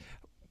 And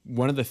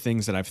one of the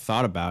things that I've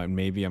thought about, and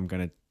maybe I'm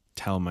going to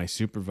tell my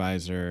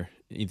supervisor,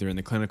 either in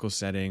the clinical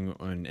setting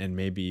and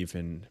maybe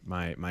even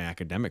my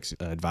academics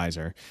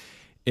advisor,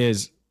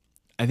 is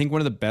I think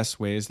one of the best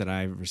ways that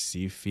I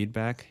receive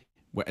feedback,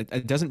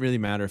 it doesn't really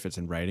matter if it's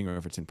in writing or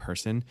if it's in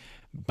person,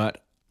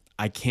 but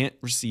I can't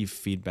receive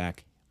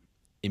feedback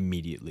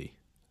immediately.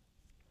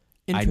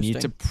 I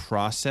need to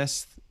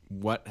process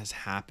what has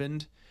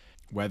happened,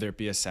 whether it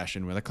be a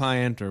session with a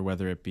client or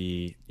whether it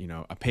be,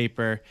 a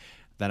paper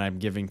that I'm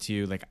giving to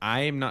you. Like,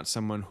 I am not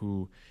someone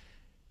who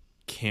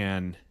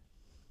can,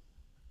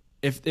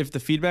 if the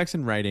feedback's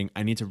in writing,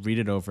 I need to read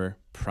it over,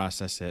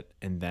 process it,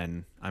 and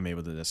then I'm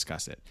able to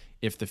discuss it.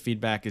 If the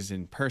feedback is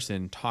in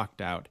person,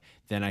 talked out,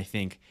 then I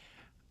think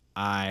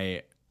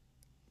I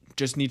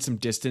just need some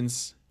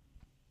distance,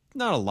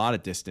 not a lot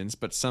of distance,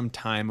 but some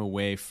time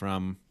away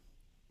from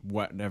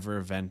whatever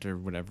event or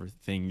whatever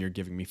thing you're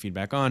giving me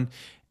feedback on,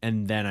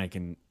 and then I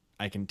can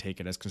take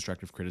it as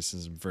constructive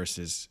criticism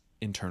versus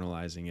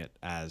internalizing it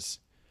as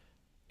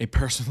a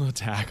personal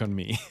attack on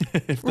me,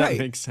 if that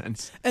makes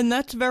sense. And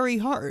that's very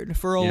hard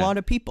for a lot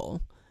of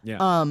people.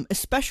 Yeah.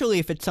 Especially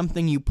if it's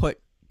something you put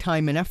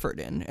time and effort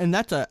in. And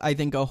that's I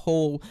think a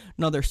whole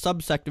another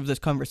subsect of this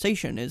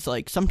conversation is,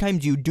 like,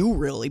 sometimes you do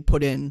really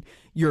put in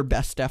your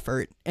best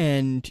effort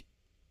and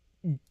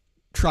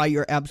try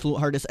your absolute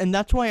hardest. And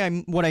that's why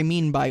what I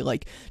mean by,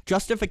 like,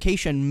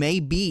 justification may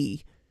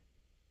be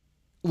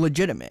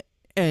legitimate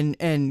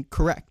and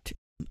correct.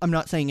 I'm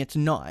not saying it's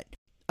not.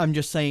 I'm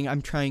just saying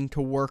I'm trying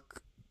to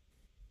work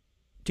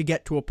to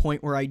get to a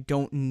point where I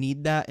don't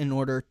need that in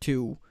order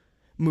to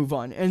move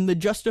on. And the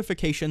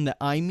justification that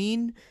I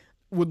mean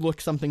would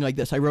look something like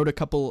this. I wrote a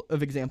couple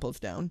of examples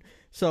down.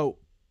 So,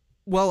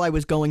 I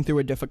was going through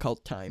a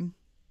difficult time,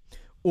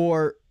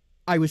 or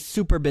I was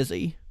super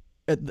busy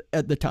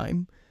at the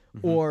time,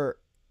 or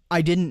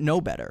I didn't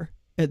know better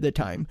at the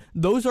time.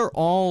 Those are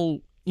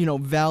all,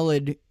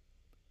 valid.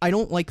 I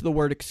don't like the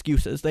word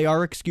excuses. They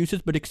are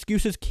excuses, but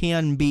excuses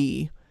can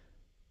be,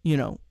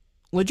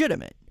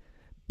 legitimate.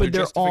 But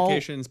they're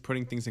justifications,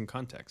 putting things in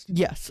context.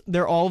 Yes,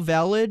 they're all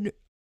valid.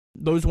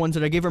 Those ones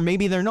that I gave, or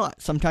maybe they're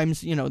not.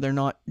 Sometimes, they're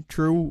not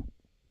true,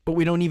 but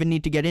we don't even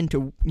need to get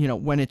into,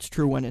 when it's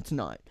true, when it's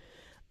not.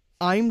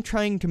 I'm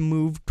trying to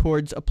move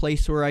towards a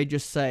place where I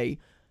just say,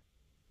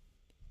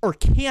 or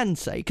can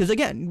say, because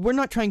again, we're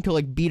not trying to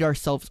like beat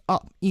ourselves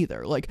up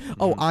either. Like,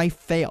 oh, I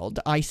failed,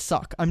 I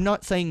suck. I'm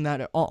not saying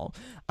that at all.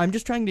 I'm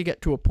just trying to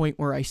get to a point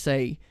where I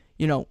say,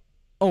 you know,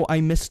 oh,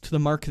 I missed the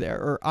mark there,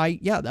 or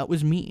that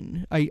was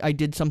mean. I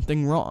did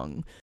something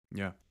wrong.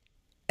 Yeah.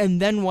 And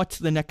then what's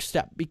the next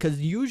step? Because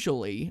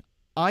usually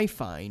I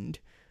find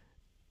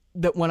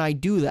that when I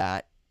do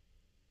that,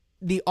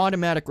 the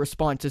automatic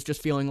response is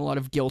just feeling a lot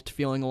of guilt,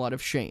 feeling a lot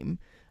of shame.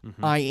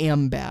 I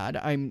am bad.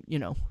 I'm, you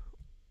know,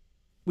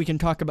 we can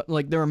talk about,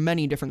 like, there are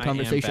many different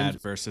conversations. I am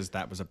bad versus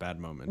that was a bad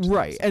moment.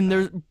 Right. And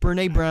there's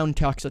Brene Brown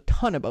talks a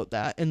ton about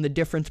that and the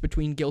difference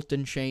between guilt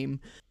and shame.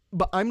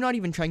 But I'm not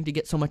even trying to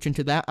get so much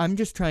into that. I'm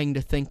just trying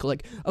to think,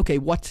 like, okay,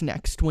 what's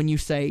next when you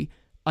say,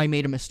 I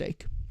made a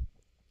mistake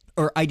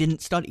or I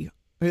didn't study?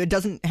 It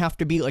doesn't have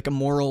to be like a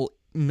moral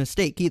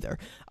mistake either.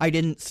 I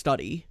didn't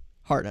study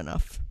hard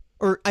enough.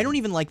 Or I don't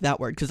even like that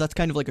word because that's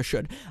kind of like a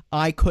should.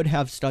 I could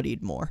have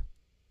studied more,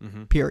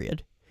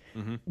 period.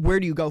 Where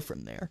do you go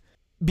from there?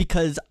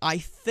 Because I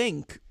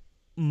think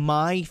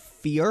my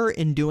fear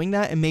in doing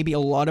that, and maybe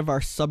a lot of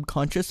our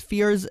subconscious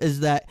fears,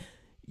 is that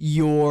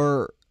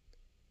you're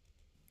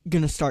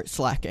going to start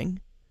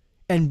slacking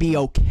and be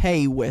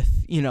okay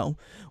with, you know,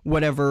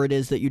 whatever it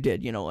is that you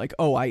did, you know, like,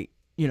 oh,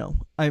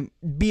 I'm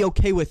be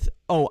okay with,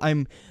 oh,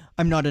 I'm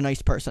not a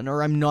nice person,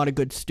 or I'm not a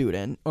good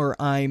student, or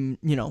I'm,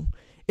 you know,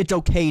 it's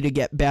okay to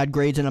get bad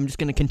grades and I'm just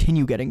going to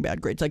continue getting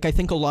bad grades. Like, I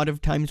think a lot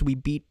of times we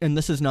beat, and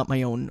this is not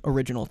my own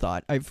original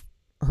thought, I've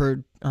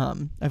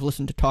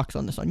listened to talks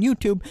on this on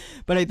YouTube,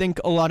 but I think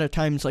a lot of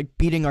times, like,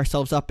 beating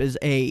ourselves up is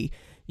a,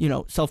 you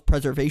know,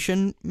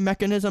 self-preservation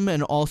mechanism,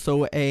 and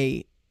also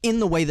in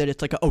the way that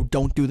it's like, oh,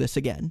 don't do this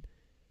again.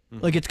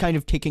 Like, it's kind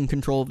of taking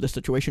control of the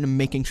situation and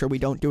making sure we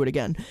don't do it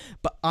again.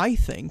 But I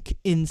think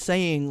in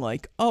saying,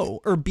 like, oh,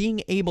 or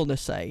being able to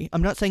say,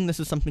 I'm not saying this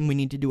is something we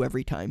need to do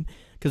every time,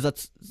 because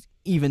that's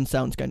even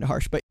sounds kind of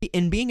harsh, but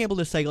in being able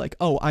to say, like,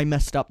 oh, I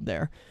messed up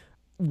there,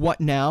 what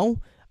now?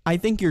 I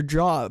think your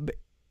job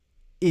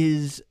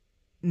is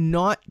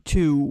not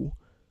to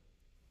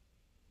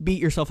beat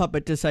yourself up,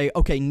 but to say,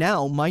 okay,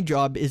 now my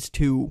job is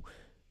to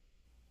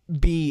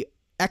be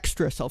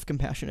extra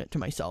self-compassionate to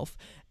myself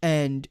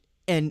and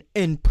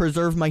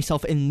preserve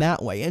myself in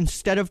that way,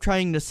 instead of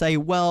trying to say,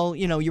 well,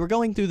 you know, you were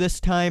going through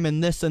this time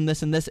and this and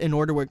this and this in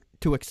order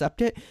to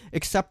accept it,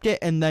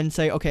 and then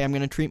say, okay, I'm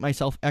going to treat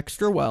myself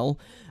extra well.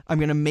 I'm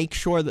going to make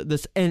sure that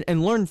this,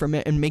 and learn from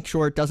it and make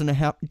sure it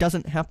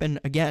doesn't happen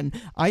again.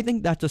 I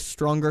think that's a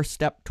stronger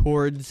step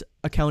towards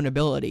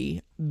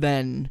accountability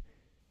than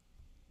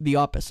the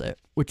opposite,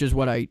 which is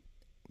what I,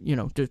 you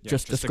know,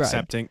 just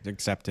described.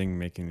 Accepting,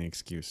 making the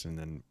excuse, and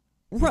then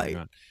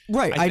Right.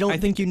 I don't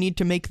think you need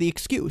to make the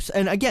excuse.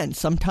 And again,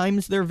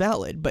 sometimes they're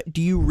valid, but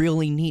do you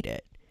really need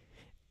it?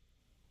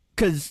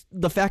 Because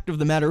the fact of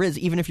the matter is,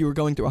 even if you were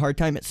going through a hard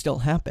time, it still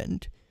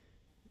happened.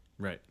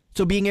 Right.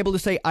 So being able to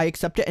say, I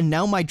accept it, and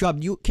now my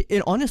job,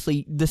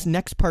 honestly, this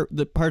next part,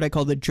 the part I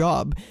call the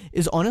job,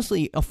 is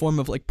honestly a form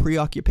of, like,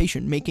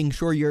 preoccupation, making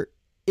sure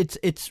it's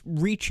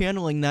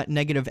rechanneling that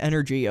negative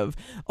energy of,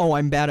 oh,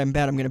 I'm bad, I'm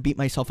going to beat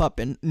myself up,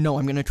 and no,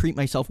 I'm going to treat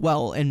myself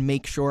well and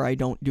make sure I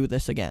don't do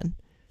this again.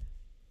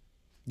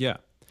 Yeah,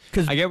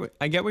 because I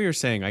get what you're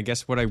saying. I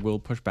guess what I will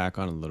push back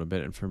on a little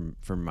bit, and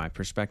from my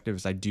perspective,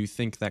 is I do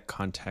think that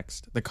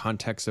the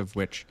context of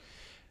which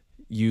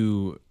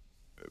you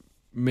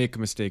make a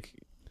mistake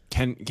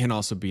can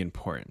also be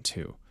important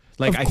too.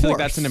 Like, I feel like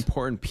that's an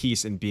important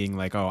piece in being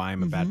like, oh,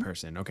 I'm a bad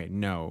person. Okay,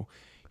 no,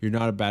 you're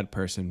not a bad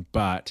person,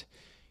 but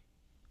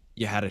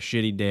you had a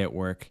shitty day at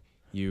work.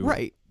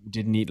 You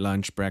didn't eat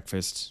lunch,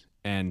 breakfast,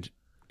 and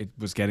it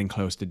was getting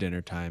close to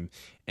dinner time,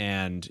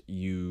 and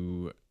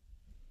you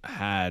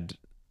had,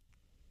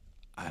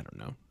 I don't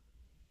know,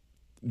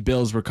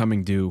 bills were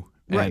coming due,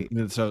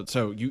 and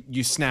so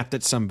you snapped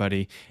at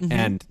somebody,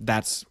 and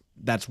that's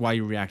why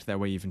you react that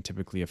way, even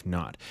typically if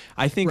not.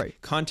 I think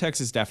context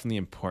is definitely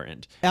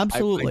important.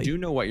 Absolutely. I do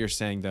know what you're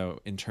saying though,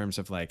 in terms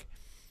of, like,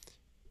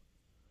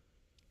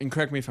 and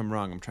correct me if I'm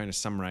wrong, I'm trying to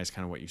summarize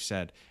kind of what you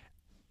said.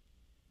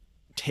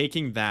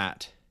 Taking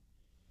that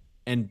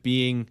and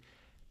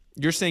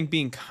you're saying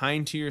being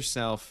kind to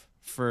yourself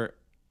for,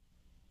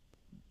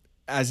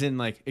 as in,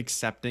 like,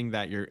 accepting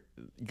that you're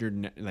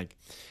like,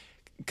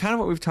 kind of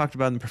what we've talked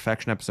about in the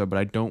perfection episode, but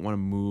I don't want to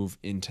move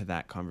into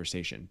that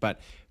conversation. But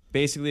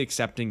basically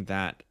accepting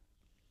that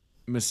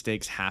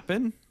mistakes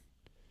happen,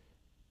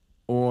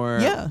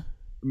 or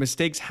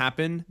mistakes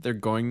happen, they're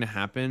going to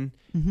happen.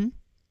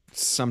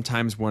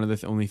 Sometimes one of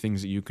the only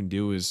things that you can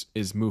do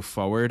is move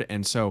forward.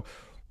 And so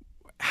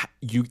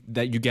you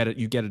get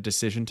a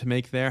decision to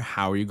make there.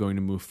 How are you going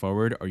to move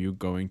forward? Are you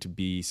going to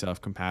be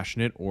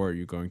self-compassionate, or are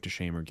you going to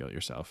shame or guilt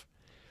yourself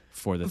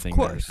for the thing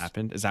that has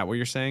happened? Is that what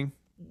you're saying?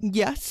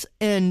 Yes,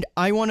 and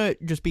I want to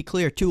just be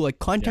clear too, like,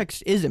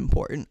 context is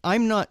important.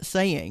 I'm not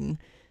saying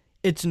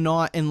it's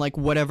not, in, like,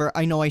 whatever.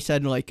 I know I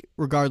said, like,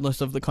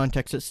 regardless of the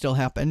context, it still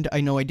happened.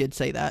 I know I did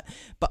say that,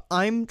 but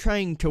I'm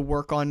trying to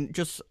work on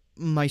just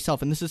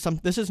myself, and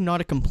this is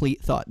not a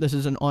complete thought. This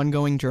is an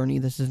ongoing journey.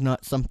 This is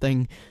not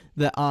something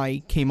that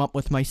I came up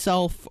with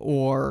myself,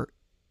 or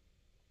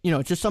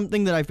it's just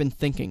something that I've been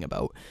thinking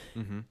about.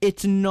 Mm-hmm.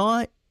 It's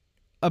not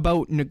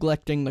about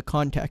neglecting the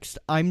context.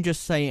 I'm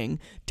just saying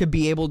to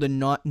be able to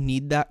not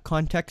need that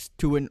context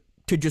to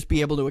just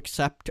be able to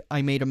accept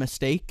I made a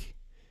mistake,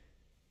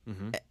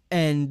 Mm-hmm.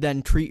 and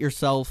then treat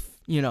yourself,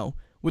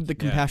 with the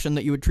compassion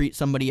that you would treat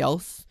somebody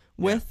else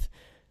with.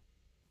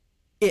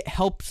 It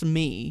helps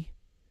me.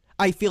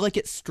 I feel like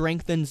it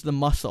strengthens the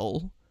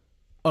muscle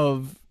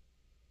of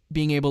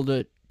being able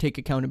to take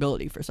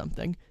accountability for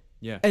something.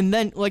 Yeah. And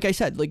then, like I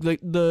said, like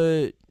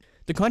the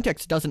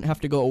context doesn't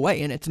have to go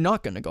away, and it's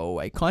not going to go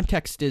away.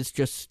 Context is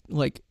just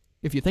like,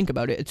 if you think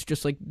about it, it's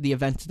just like the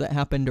events that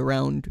happened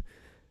around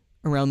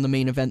the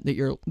main event that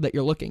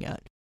you're looking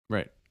at.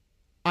 Right.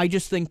 I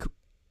just think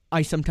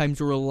I sometimes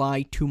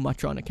rely too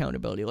much on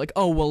accountability. Like,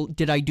 oh, well,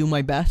 did I do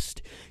my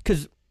best?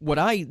 Because what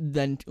I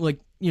then, like,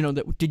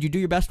 did you do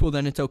your best? Well,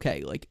 then it's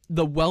okay. Like,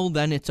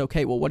 then it's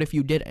okay. Well, what if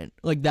you didn't?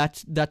 Like,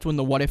 that's when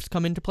the what ifs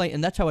come into play.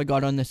 And that's how I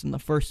got on this in the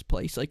first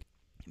place. Like,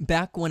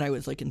 back when I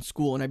was, like, in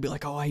school, and I'd be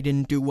like, oh, I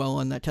didn't do well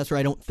on that test, or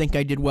I don't think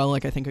I did well.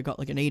 Like, I think I got,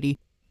 like, an 80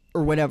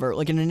 or whatever.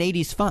 Like, and an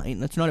 80's fine.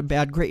 That's not a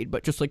bad grade.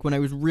 But just, like, when I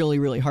was really,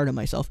 really hard on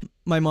myself,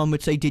 my mom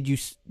would say, did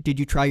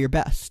you try your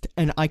best?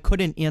 And I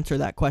couldn't answer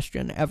that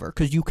question ever,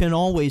 because you can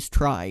always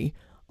try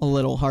a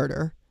little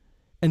harder.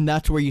 And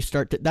that's where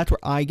that's where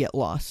I get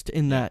lost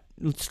in that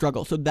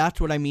struggle. So that's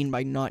what I mean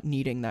by not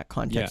needing that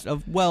context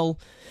of, well,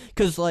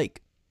 because,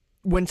 like,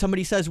 when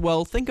somebody says,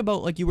 well, think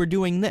about, like, you were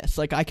doing this,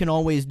 like, I can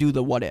always do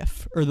the what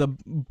if or the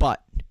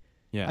but.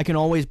 Yeah. I can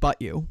always butt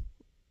you.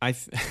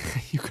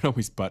 You can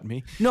always butt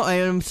me. No, I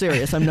am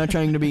serious. I'm not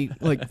trying to be,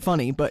 like,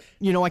 funny, but,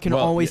 I can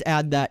always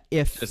add that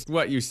if. Just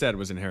what you said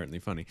was inherently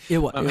funny. It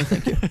was.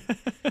 Thank you.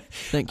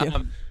 Thank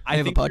you. I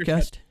have a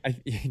podcast.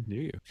 Do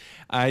you?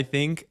 I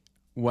think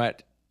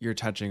what you're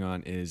touching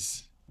on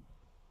is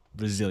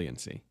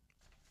resiliency.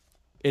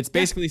 It's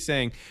basically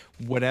saying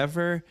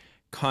whatever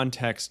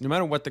context, no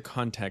matter what the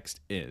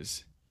context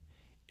is,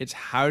 it's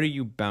how do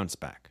you bounce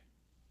back?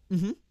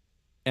 Mm-hmm.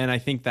 And I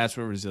think that's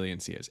what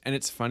resiliency is. And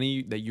it's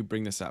funny that you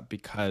bring this up,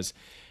 because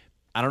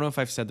I don't know if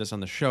I've said this on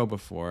the show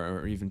before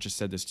or even just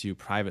said this to you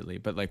privately,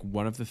 but, like,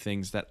 one of the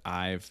things that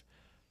I've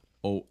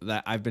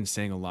been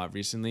saying a lot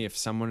recently, if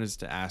someone is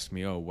to ask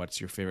me, oh, what's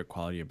your favorite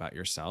quality about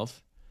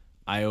yourself?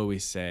 I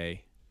always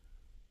say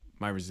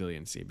my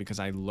resiliency, because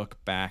I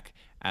look back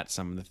at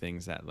some of the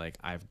things that, like,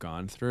 I've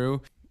gone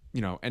through,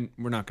 and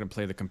we're not going to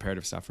play the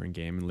comparative suffering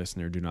game, and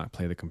listener, do not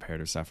play the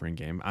comparative suffering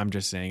game. I'm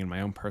just saying in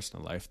my own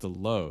personal life, the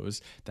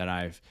lows that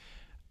I've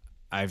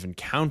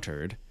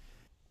encountered,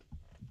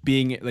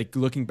 being, like,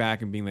 looking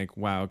back and being like,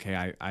 wow,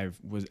 okay,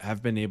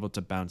 have been able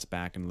to bounce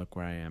back and look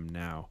where I am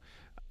now.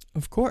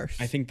 Of course.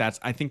 I think that's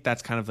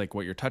kind of like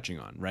what you're touching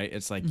on, right?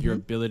 It's like your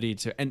ability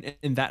to, and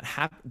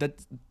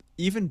that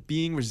even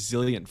being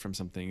resilient from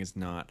something is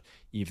not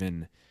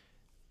even,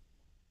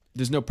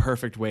 there's no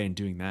perfect way in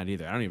doing that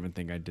either. I don't even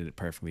think I did it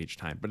perfectly each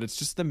time, but it's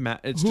just the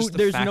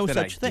there's fact no that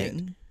such I thing.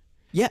 Did.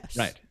 Yes.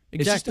 Right. Exactly.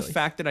 It's just the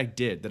fact that I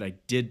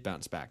did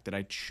bounce back, that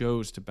I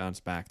chose to bounce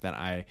back, that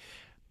I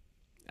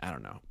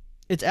don't know.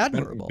 It's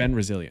admirable. Been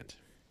resilient.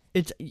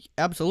 It's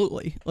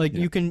absolutely, like,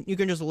 you can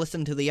just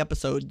listen to the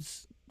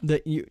episodes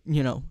that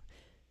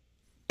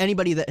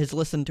anybody that has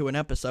listened to an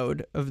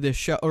episode of this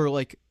show, or,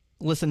 like,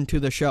 listened to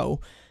the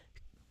show,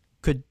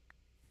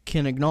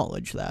 can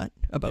acknowledge that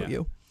about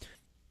you.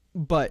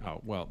 But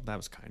oh, well, that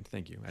was kind.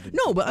 Thank you.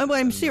 But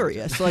I'm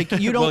serious. Like,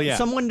 you don't. Well,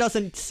 someone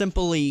doesn't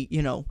simply,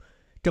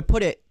 to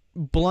put it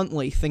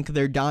bluntly, think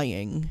they're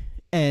dying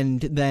and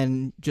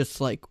then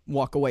just, like,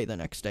 walk away the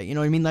next day. You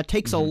know what I mean? That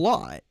takes a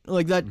lot.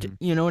 Like that.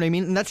 You know what I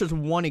mean? And that's just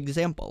one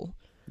example.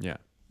 Yeah.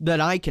 That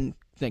I can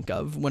think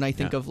of when I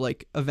think of,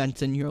 like,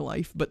 events in your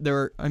life. But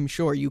I'm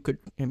sure you could.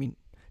 I mean,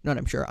 not.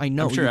 I'm sure. I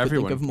know you could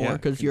think of more,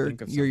 because you're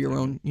your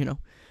own.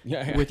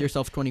 With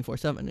yourself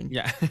 24/7, and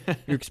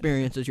your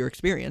experience is your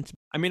experience.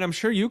 I mean, I'm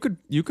sure you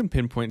can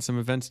pinpoint some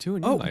events too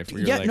in your life.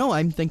 Where you're like, no,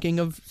 I'm thinking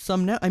of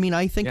some now. I mean,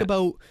 I think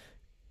about.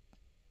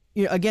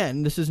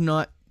 Again, this is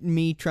not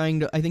me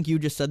trying to. I think you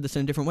just said this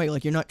in a different way.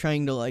 Like, you're not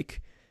trying to,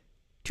 like,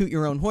 toot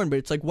your own horn, but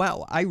it's like,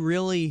 wow, I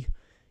really,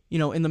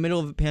 in the middle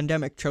of a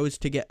pandemic, chose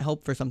to get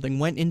help for something,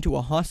 went into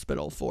a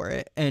hospital for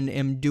it, and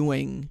am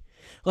doing.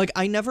 Like,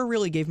 I never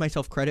really gave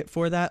myself credit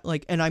for that,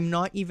 like, and I'm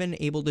not even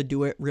able to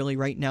do it really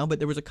right now, but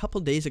there was a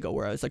couple days ago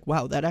where I was like,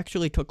 wow, that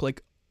actually took,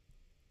 like,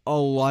 a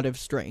lot of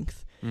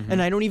strength.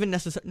 And I don't even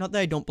necessarily, not that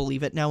I don't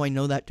believe it now, I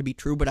know that to be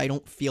true, but I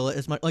don't feel it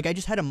as much. Like, I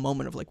just had a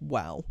moment of, like,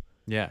 wow.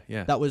 Yeah.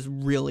 That was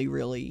really,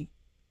 really,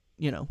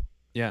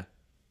 Yeah.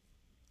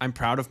 I'm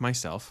proud of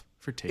myself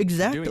for doing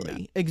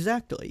that.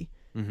 Exactly.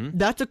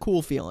 That's a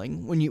cool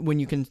feeling when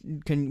you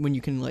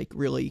can like,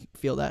 really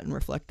feel that and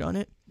reflect on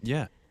it.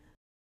 Yeah.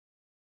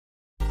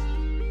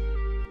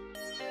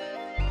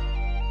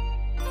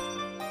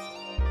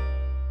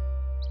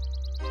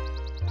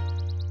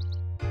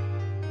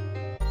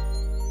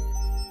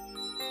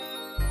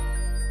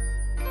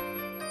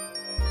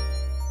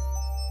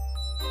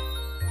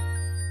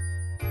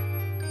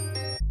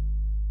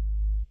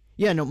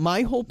 Yeah, no,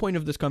 my whole point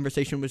of this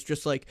conversation was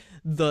just, like,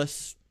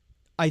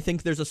 I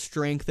think there's a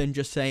strength in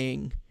just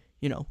saying,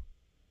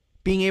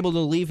 being able to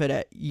leave it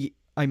at,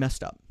 I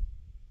messed up.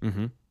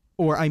 Mm-hmm.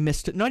 Or I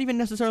missed it, not even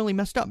necessarily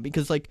messed up,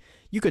 because like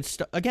you could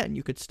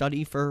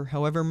study for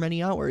however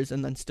many hours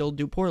and then still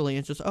do poorly.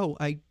 It's just,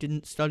 I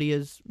didn't study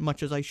as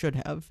much as I should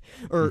have,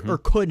 or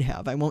could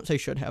have. I won't say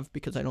should have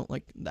because I don't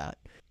like that.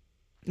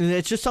 And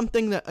it's just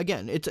something that,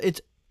 again,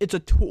 it's a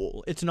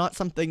tool. It's not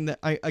something that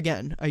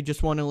I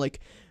just want to like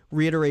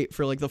reiterate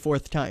for like the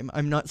fourth time.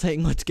 I'm not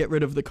saying let's get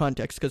rid of the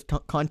context, because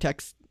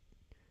context,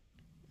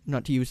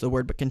 not to use the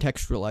word, but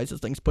contextualizes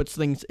things, puts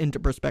things into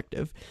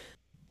perspective.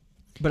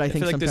 But I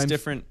think feel like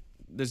sometimes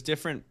there's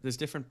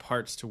different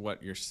parts to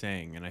what you're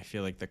saying, and I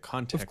feel like the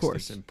context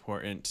is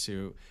important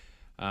to.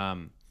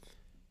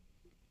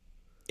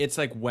 It's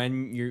like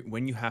when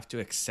you have to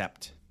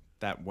accept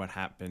that what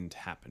happened,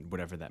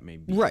 whatever that may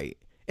be. Right.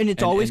 And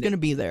it's always going to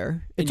be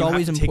there. It's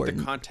always important. Take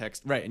the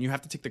context, right? And you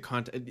have to take the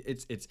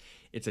context.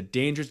 It's a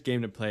dangerous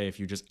game to play if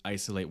you just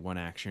isolate one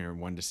action or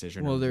one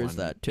decision. Well, or there's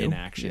one that too.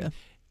 Inaction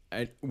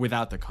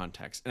without the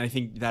context. And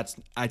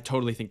I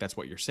totally think that's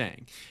what you're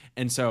saying.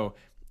 And so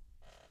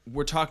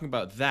we're talking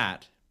about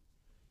that,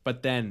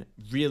 but then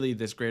really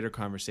this greater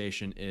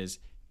conversation is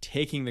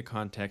taking the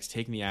context,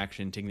 taking the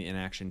action, taking the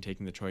inaction,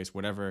 taking the choice,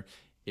 whatever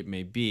it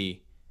may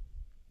be.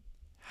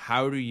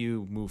 How do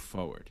you move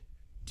forward?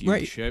 Do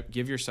you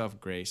give yourself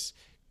grace?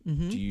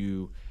 Mm-hmm. Do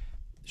you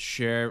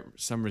share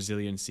some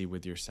resiliency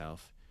with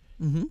yourself?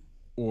 Mm-hmm.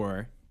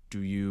 Or do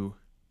you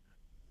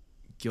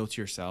guilt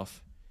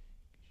yourself,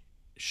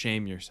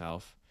 shame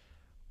yourself,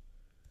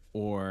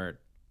 or,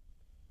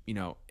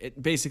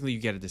 basically you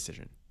get a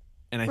decision.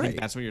 And I think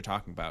that's what you're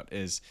talking about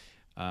is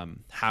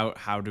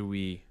how do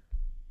we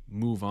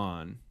move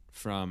on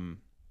from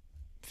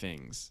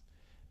things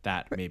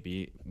that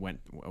maybe went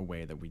a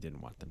way that we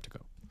didn't want them to go.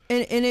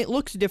 And it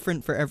looks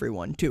different for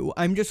everyone too.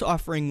 I'm just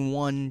offering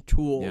one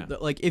tool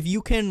that, like, if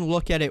you can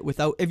look at it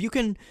if you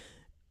can,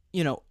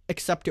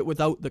 accept it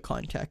without the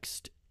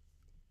context,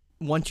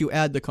 once you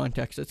add the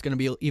context, it's going to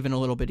be even a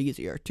little bit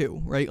easier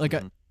too, right? Like,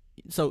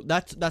 so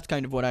that's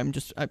kind of what I've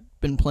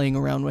been playing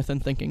around with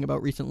and thinking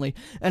about recently.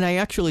 And I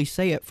actually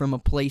say it from a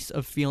place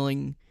of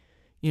feeling,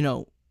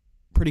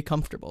 pretty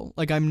comfortable.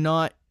 Like, I'm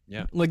not,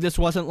 like, this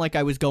wasn't like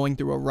I was going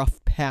through a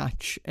rough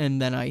patch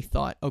and then I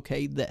thought,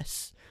 okay,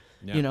 this,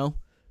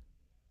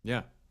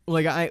 Yeah.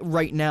 Like,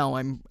 right now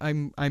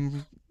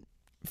I'm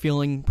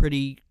feeling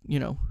pretty,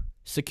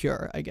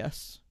 secure, I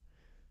guess.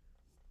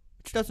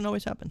 Which doesn't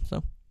always happen,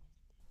 so.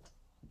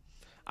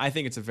 I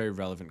think it's a very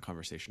relevant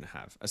conversation to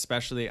have,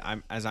 especially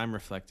as I'm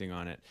reflecting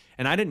on it.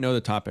 And I didn't know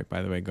the topic,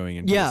 by the way, going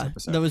into this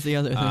episode. That was the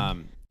other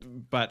thing.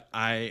 But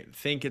I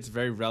think it's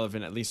very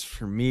relevant, at least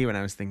for me, when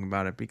I was thinking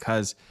about it,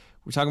 because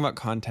we're talking about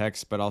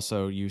context, but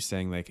also you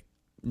saying, like,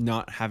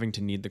 not having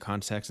to need the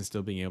context and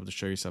still being able to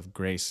show yourself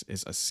grace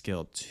is a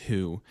skill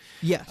too.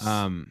 Yes.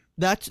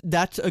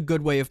 That's a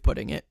good way of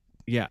putting it.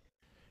 Yeah.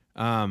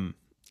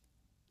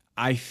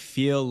 I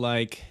feel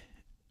like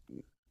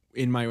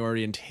in my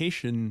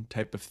orientation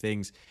type of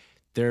things,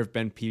 there have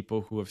been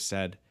people who have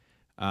said,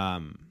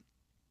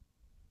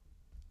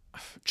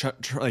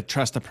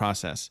 trust the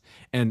process.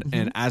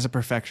 And as a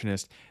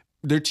perfectionist,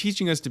 they're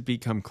teaching us to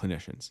become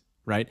clinicians.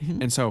 Right.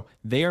 Mm-hmm. And so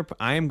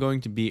I am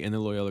going to be in the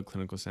Loyola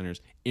Clinical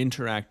Centers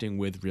interacting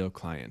with real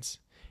clients.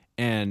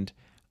 And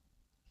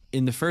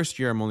in the first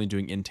year, I'm only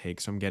doing intake.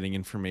 So I'm getting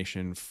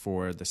information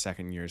for the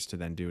second years to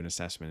then do an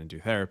assessment and do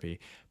therapy.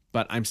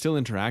 But I'm still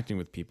interacting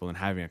with people and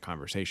having a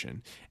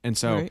conversation. And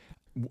so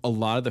a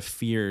lot of the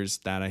fears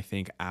that I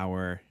think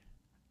my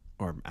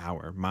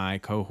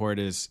cohort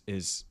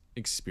is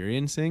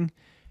experiencing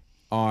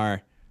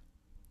are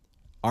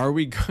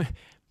we going...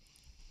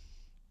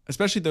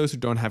 especially those who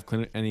don't have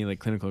any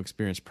clinical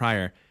experience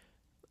prior,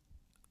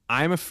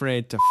 I'm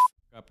afraid to f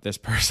up this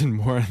person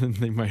more than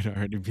they might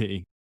already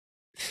be.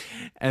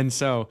 And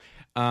so,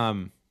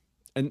 and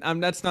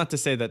that's not to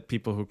say that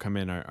people who come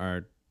in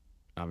are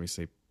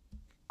obviously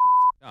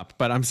up,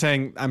 but I'm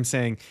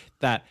saying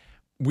that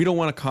we don't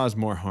want to cause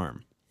more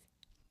harm.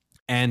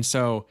 And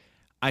so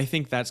I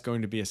think that's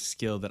going to be a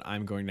skill that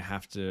I'm going to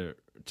have to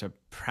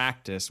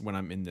practice when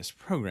I'm in this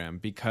program,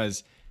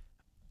 because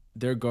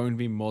there are going to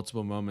be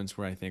multiple moments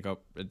where I think,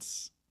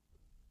 it's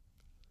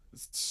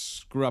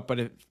screw up,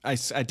 but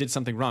I did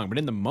something wrong. But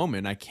in the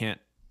moment, I can't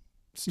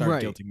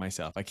start guilting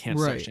myself. I can't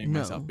start shaming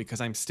myself, because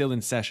I'm still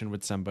in session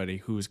with somebody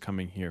who's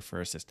coming here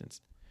for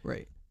assistance,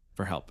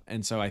 for help.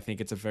 And so I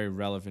think it's a very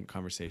relevant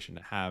conversation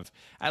to have,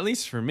 at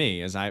least for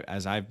me, as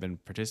I've been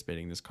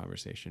participating in this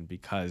conversation,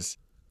 because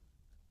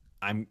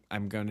I'm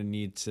going to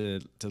need to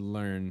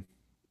learn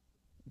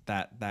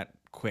that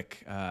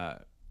quick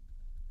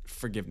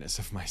forgiveness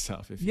of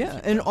myself.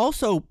 And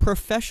also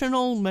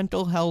professional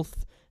mental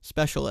health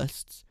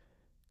specialists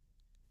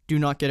do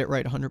not get it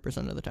right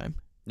 100% of the time.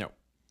 No,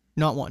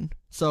 not one.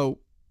 So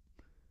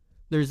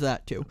there's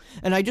that too.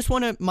 And I just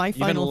want to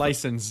even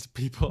licensed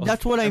people.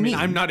 That's what I mean.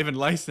 I'm not even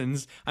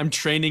licensed. I'm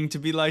training to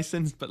be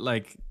licensed, but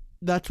like,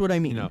 that's what I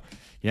mean.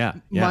 Yeah.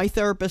 My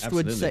therapist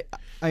absolutely. would say,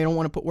 I don't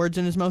want to put words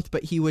in his mouth,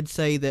 but he would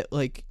say that,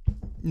 like,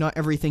 not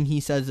everything he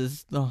says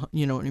is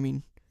you know what I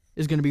mean,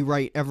 is going to be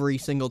right every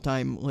single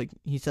time like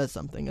he says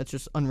something. That's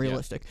just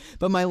unrealistic. Yeah.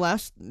 But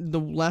the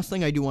last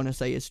thing I do want to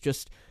say is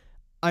just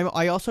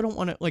I also don't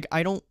want to like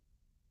I don't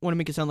want to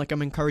make it sound like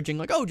I'm encouraging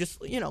like, oh,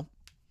 just, you know,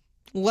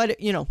 let it,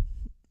 you know,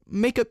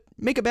 make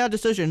a bad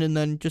decision and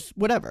then just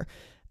whatever.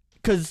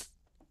 Cuz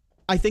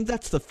I think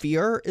that's the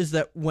fear, is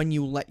that when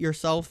you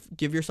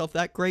give yourself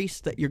that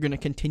grace, that you're going to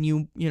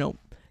continue, you know,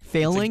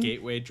 failing. It's a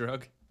gateway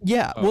drug.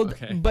 Yeah,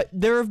 okay. But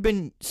there have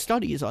been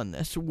studies on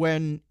this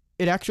when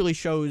it actually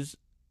shows,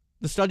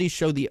 the studies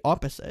show the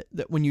opposite,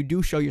 that when you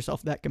do show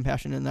yourself that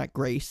compassion and that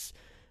grace,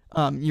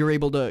 you're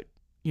able to,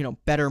 you know,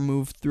 better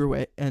move through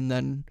it, and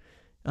then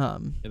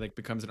it like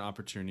becomes an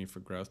opportunity for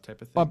growth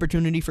type of thing.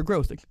 Opportunity for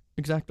growth,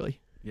 exactly.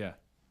 Yeah.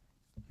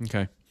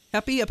 Okay.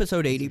 Happy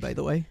episode 80, by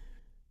the way.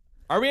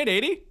 Are we at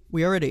 80?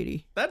 We are at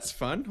 80. That's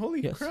fun.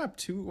 Holy crap.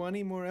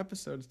 20 more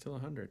episodes till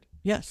 100.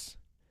 Yes.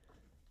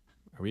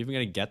 Are we even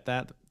going to get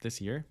that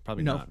this year?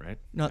 Probably not, right?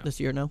 Not this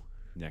year, no.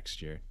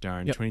 Next year.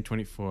 Darn, yep.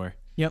 2024.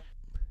 Yep.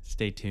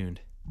 Stay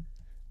tuned.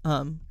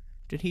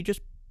 Did he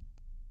just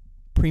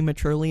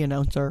prematurely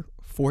announce our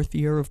 4th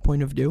year of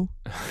Point of View?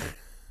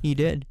 He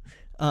did.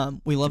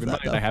 We love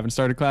that, though. I haven't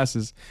started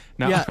classes.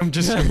 No, yeah. I'm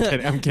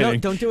kidding. I'm kidding. No,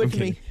 don't do it to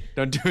me.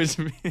 Don't do it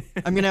to me.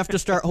 I'm going to have to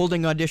start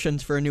holding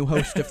auditions for a new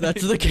host if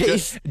that's the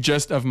case.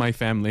 Just of my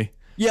family.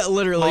 Yeah,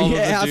 literally.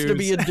 It has to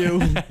be a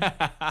do.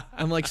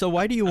 I'm like, so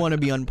why do you want to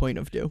be on Point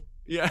of View?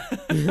 Yeah.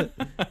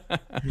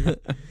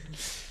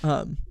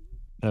 That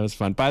was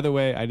fun. By the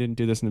way, I didn't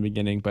do this in the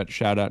beginning, but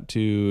shout out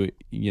to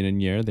Yin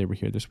and Yer. They were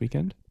here this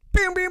weekend.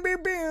 Pew, pew, pew,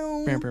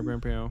 pew. Pew, pew, pew,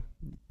 pew.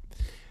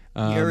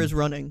 Yer is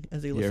running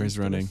as he listens. Yer is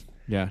running.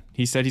 Yeah.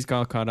 He said he's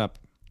got caught up.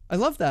 I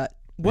love that.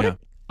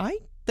 I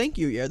thank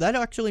you, Yer. That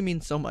actually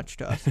means so much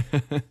to us.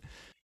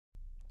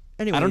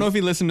 Anyways. I don't know if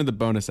he listened to the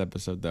bonus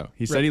episode, though.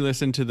 He said he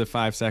listened to the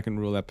 5-second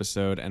rule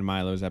episode and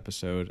Milo's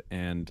episode,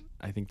 and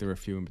I think there were a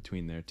few in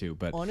between there, too.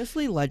 But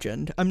honestly,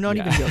 legend. I'm not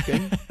even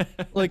joking.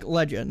 Like,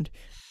 legend.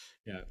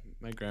 Yeah,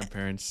 my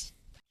grandparents.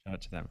 Shout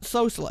out to them.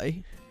 So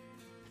slay.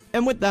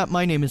 And with that,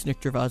 my name is Nick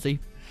Gervasi.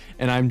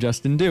 And I'm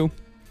Justin Dew.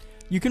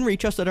 You can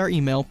reach us at our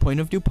email,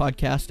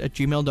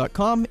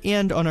 pointofdewpodcast@gmail.com,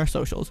 and on our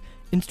socials,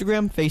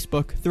 Instagram,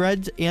 Facebook,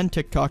 Threads, and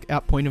TikTok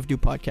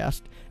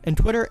 @pointofdewpodcast, and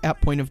Twitter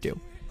 @pointofdew.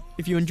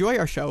 If you enjoy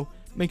our show,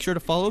 make sure to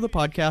follow the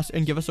podcast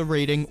and give us a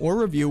rating or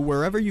review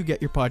wherever you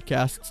get your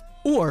podcasts,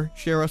 or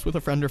share us with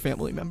a friend or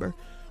family member.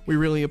 We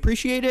really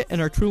appreciate it and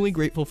are truly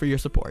grateful for your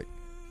support.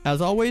 As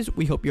always,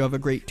 we hope you have a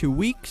great 2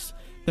 weeks.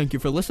 Thank you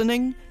for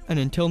listening, and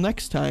until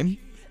next time,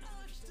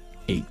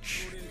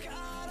 H.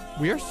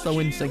 We are so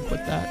in sync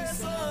with that.